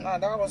shit. No,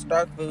 that was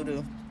dark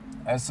voodoo.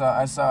 I saw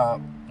this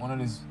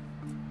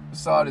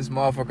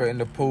motherfucker in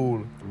the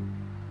pool,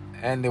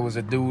 and there was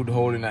a dude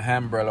holding a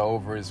umbrella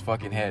over his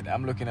fucking head.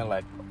 I'm looking at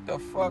like, what the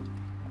fuck?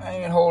 I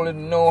ain't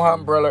holding no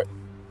umbrella.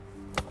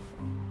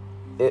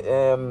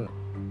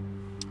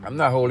 I'm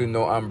not holding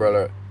no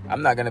umbrella.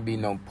 I'm not gonna be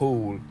no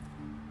pool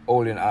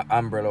holding an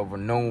umbrella over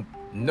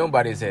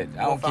nobody's head.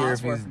 I don't care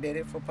if he's did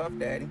it for Puff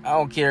Daddy. I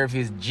don't care if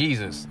he's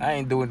Jesus. I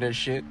ain't doing that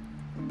shit.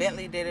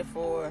 Bentley did it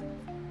for.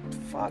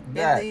 Fuck that.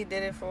 Bentley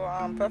did it for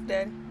Puff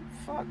Daddy.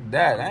 Fuck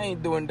that. I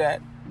ain't doing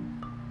that.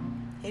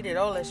 He did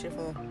all that shit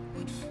for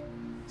him.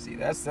 See,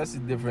 that's the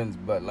difference.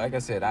 But like I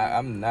said,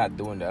 I'm not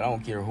doing that. I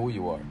don't care who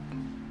you are.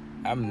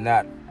 I'm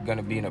not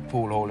gonna be in a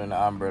pool holding an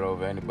umbrella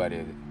over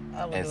anybody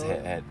else's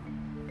head.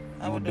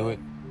 I would do it.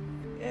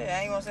 Yeah,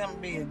 I ain't gonna say I'm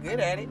gonna be good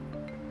at it.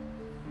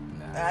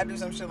 Nah. I do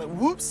some shit like,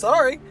 whoops,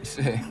 sorry.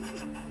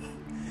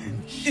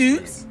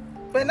 Oops.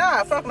 But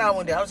nah, fuck no, I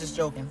wouldn't do. I was just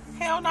joking.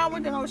 Hell no, I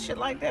wouldn't do no shit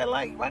like that.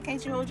 Like, why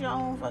can't you hold your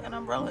own fucking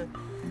umbrella?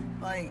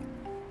 Like,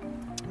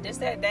 just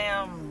that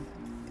damn.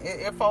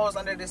 It falls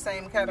under the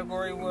same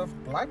category with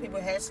black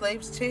people had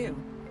slaves too.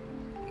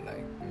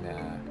 Like,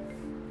 nah.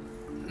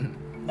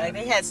 Like,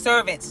 they had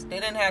servants.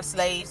 They didn't have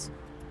slaves.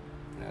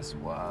 That's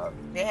wild.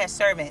 They had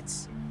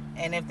servants.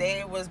 And if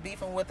they was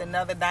beefing with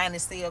another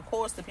dynasty, of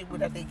course, the people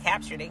that they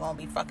captured, they gonna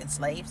be fucking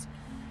slaves.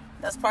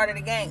 That's part of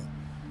the game.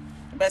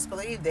 Best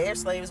believe their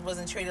slaves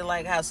wasn't treated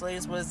like how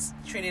slaves was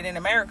treated in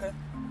America.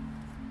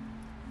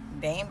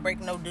 They ain't break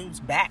no dude's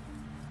back.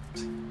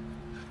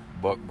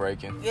 Buck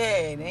breaking.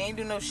 Yeah, they ain't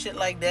do no shit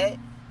like that.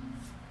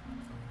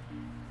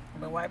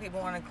 But white people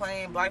want to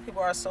claim black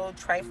people are so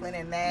trifling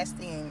and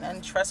nasty and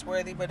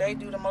untrustworthy, but they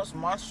do the most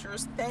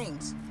monstrous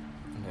things.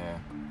 Yeah.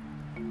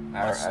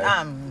 That's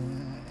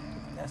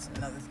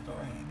another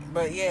story.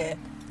 But yeah.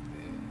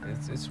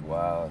 It's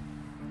wild.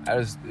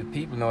 The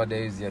people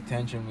nowadays, the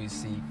attention we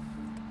seek,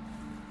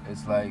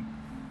 it's like...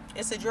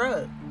 It's a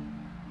drug.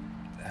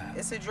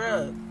 It's a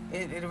drug.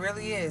 It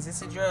really is.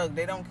 It's a drug.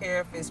 They don't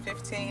care if it's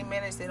 15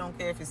 minutes. They don't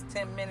care if it's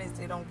 10 minutes.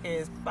 They don't care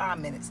if it's 5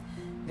 minutes.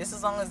 Just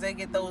as long as they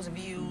get those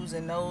views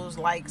and those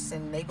likes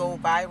and they go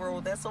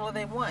viral, that's all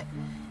they want.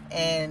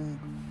 And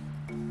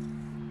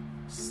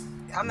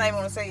I'm not even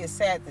going to say it's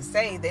sad to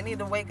say. They need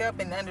to wake up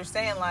and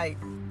understand, like,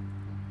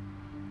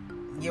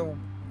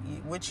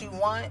 what you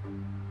want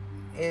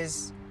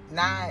is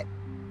not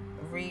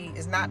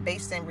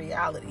based in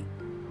reality.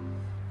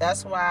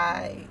 That's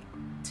why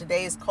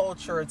today's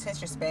culture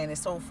attention span is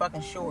so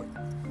fucking short.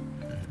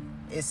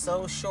 It's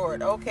so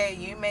short. Okay,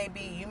 you may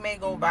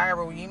go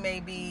viral, you may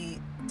be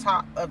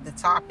top of the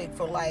topic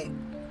for like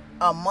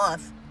a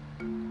month,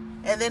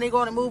 and then they're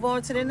going to move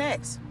on to the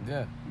next.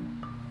 Yeah.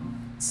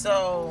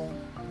 So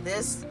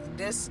this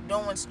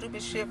doing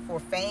stupid shit for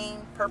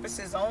fame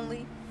purposes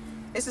only,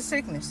 it's a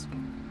sickness.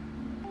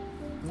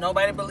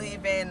 Nobody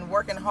believe in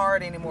working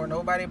hard anymore.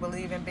 Nobody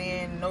believe in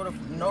being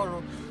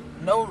noticeable,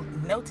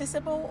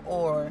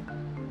 or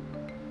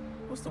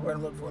what's the word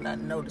I'm looking for? Not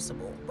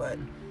noticeable, but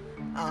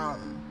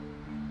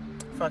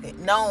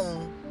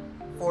known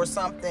for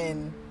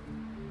something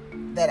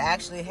that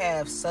actually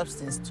have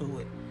substance to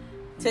it.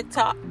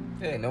 TikTok.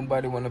 Yeah,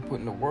 nobody want to put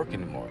in the work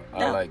anymore. No.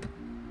 I like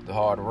the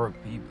hard work.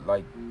 People,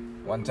 like,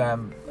 one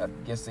time, I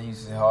guess they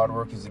used to say hard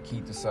work is the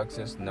key to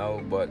success.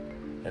 No, but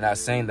they're not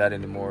saying that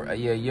anymore.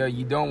 Yeah,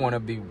 you don't want to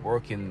be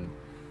working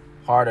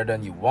harder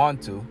than you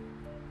want to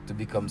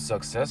become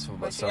successful.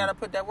 But you got to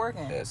put that work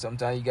in. Yeah,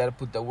 sometimes you got to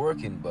put the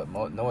work in. But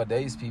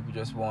nowadays, people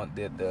just want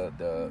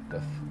the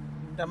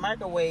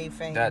microwave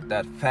fame.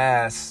 That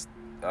fast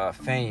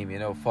fame,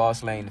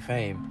 fast lane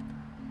fame.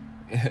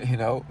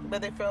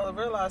 But they fail to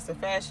realize the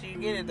faster you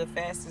get it, the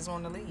faster it's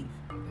going to leave.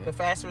 Yeah. The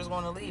faster it's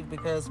going to leave,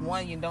 because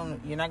one, you're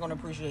not going to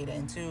appreciate it,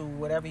 and two,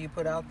 whatever you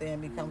put out there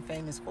and become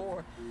famous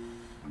for,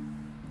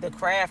 the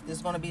craft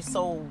is going to be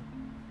so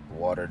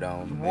watered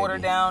down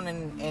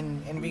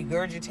and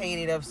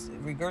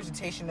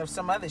regurgitation of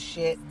some other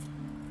shit.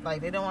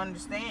 Like, they don't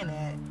understand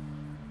that.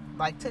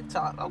 Like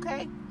TikTok,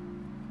 okay.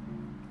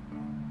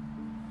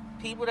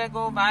 People that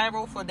go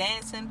viral for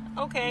dancing,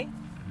 okay.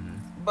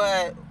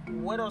 But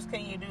what else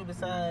can you do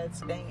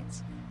besides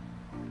dance?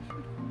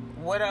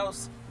 What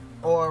else?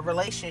 Or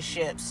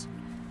relationships.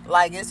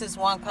 Like, this is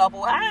one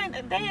couple.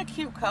 They're a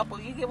cute couple.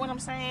 You get what I'm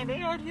saying?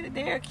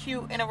 They're a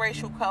cute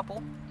interracial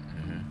couple.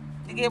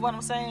 You get what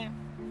I'm saying?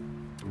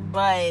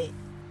 But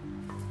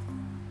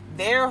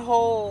their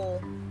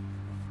whole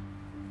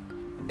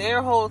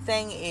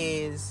thing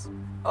is,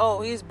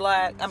 oh, he's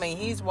black. I mean,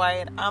 he's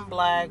white. I'm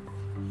black.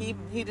 He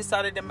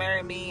decided to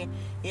marry me,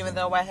 even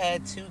though I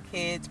had 2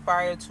 kids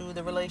prior to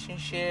the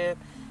relationship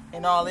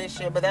and all this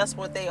shit. But that's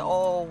what they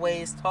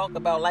always talk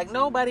about. Like,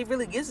 nobody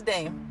really gives a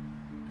damn.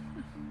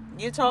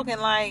 You're talking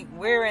like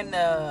we're in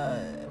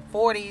the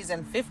 40s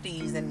and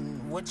 50s,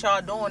 and what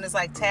y'all doing is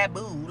like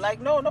taboo.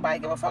 Like, no, nobody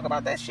give a fuck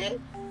about that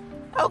shit.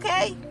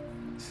 Okay.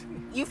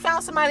 You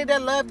found somebody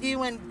that loved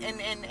you and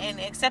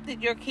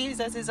accepted your kids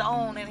as his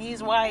own, and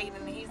he's white,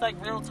 and he's like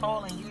real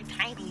tall, and you're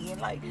tiny, and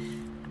like,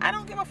 I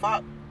don't give a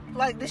fuck.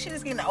 Like, this shit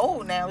is getting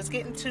old now. It's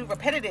getting too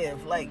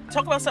repetitive. Like,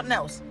 talk about something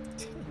else.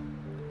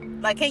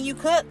 Like, can you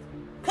cook?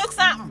 Cook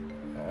something.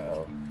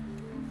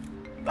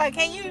 Like,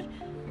 can you...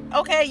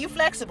 Okay, you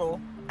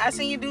flexible. I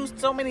seen you do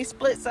so many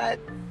splits. I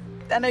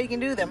know you can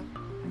do them.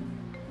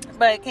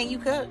 But can you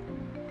cook?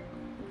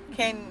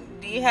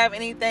 Do you have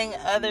anything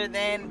other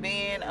than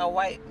being a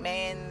white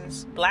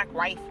man's black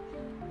wife?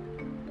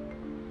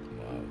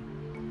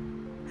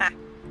 Huh.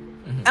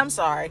 I'm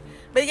sorry.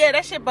 But yeah,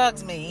 that shit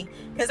bugs me.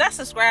 Because I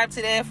subscribe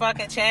to their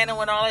fucking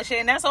channel and all that shit.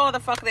 And that's all the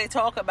fuck they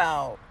talk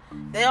about.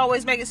 They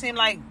always make it seem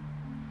like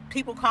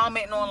people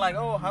commenting on like,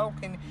 oh, how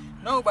can...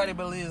 Nobody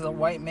believes a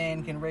white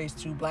man can raise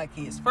 2 black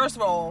kids. First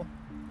of all,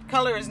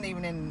 color isn't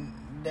even in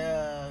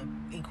the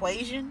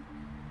equation.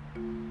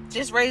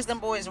 Just raise them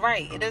boys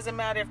right. It doesn't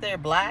matter if they're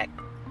black.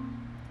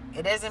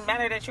 It doesn't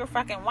matter that you're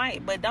fucking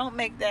white. But don't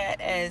make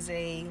that as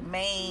a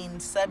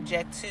main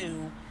subject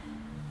to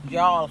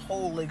y'all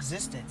whole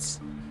existence.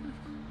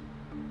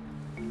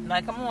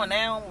 Like, come on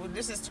now.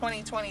 This is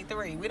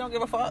 2023. We don't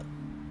give a fuck.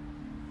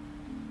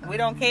 We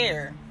don't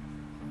care.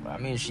 I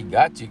mean, she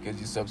got you because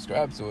you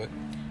subscribed to it.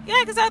 Yeah,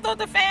 because I thought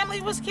the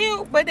family was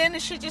cute, but then the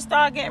shit just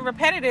started getting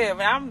repetitive.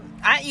 And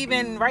I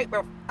even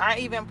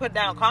put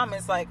down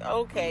comments like,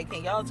 okay,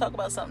 can y'all talk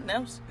about something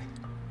else?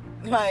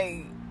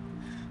 Like,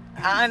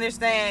 I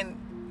understand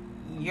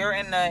you're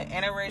in an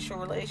interracial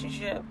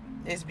relationship.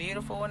 It's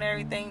beautiful and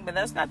everything, but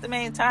that's not the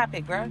main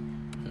topic, bro.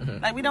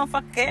 Like, we don't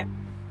fucking care.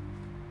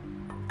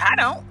 I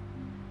don't.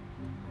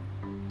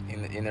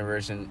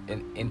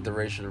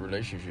 interracial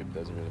relationship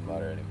doesn't really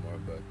matter anymore.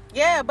 But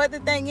yeah, but the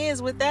thing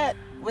is with that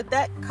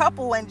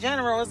couple in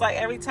general, it's like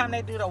every time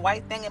they do the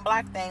white thing and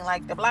black thing,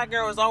 like the black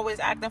girl is always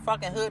acting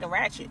fucking hood and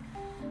ratchet.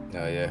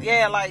 oh yeah,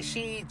 Yeah, like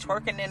she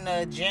twerking in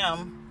the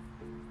gym,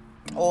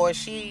 or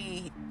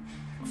she,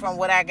 from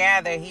what I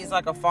gather, he's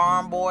like a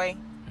farm boy.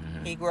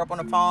 He grew up on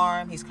a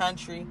farm. He's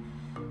country,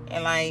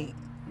 and like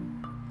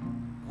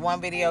one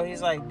video,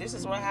 he's like, "This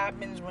is what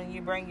happens when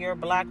you bring your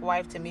black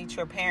wife to meet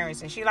your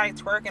parents," and she like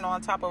twerking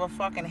on top of a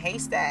fucking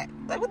haystack.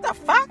 Like, what the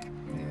fuck?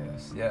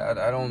 yes, yeah.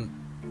 I don't.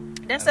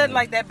 That's that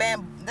like that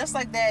That's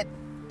like that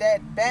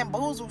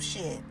bamboozle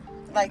shit,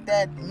 like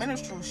that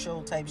minstrel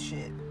show type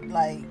shit.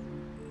 Like,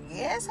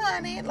 yes,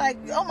 honey. Like,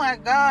 oh my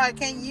God,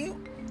 can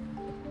you?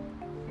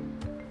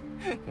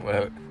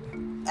 Well,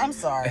 I'm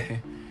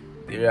sorry.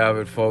 there you have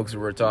it, folks.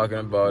 We're talking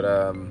about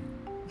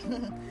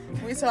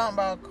We talking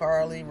about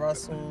Carly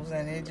Russells,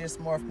 and it just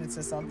morphed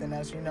into something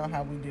else. You know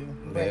how we do.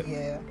 But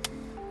yeah,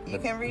 you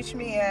can reach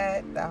me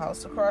at the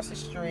house across the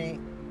street.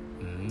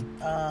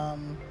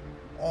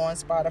 On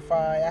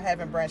Spotify. I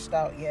haven't branched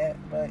out yet,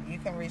 but you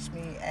can reach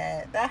me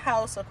at the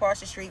house across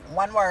the street.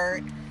 One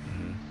word.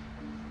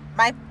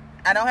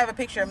 I don't have a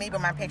picture of me,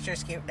 but my picture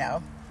is cute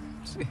though.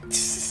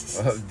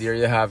 Well, there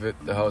you have it,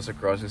 the house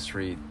across the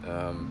street.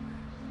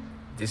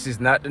 This is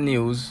not the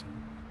news,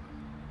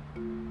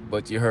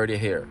 but you heard it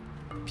here.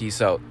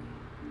 Peace out.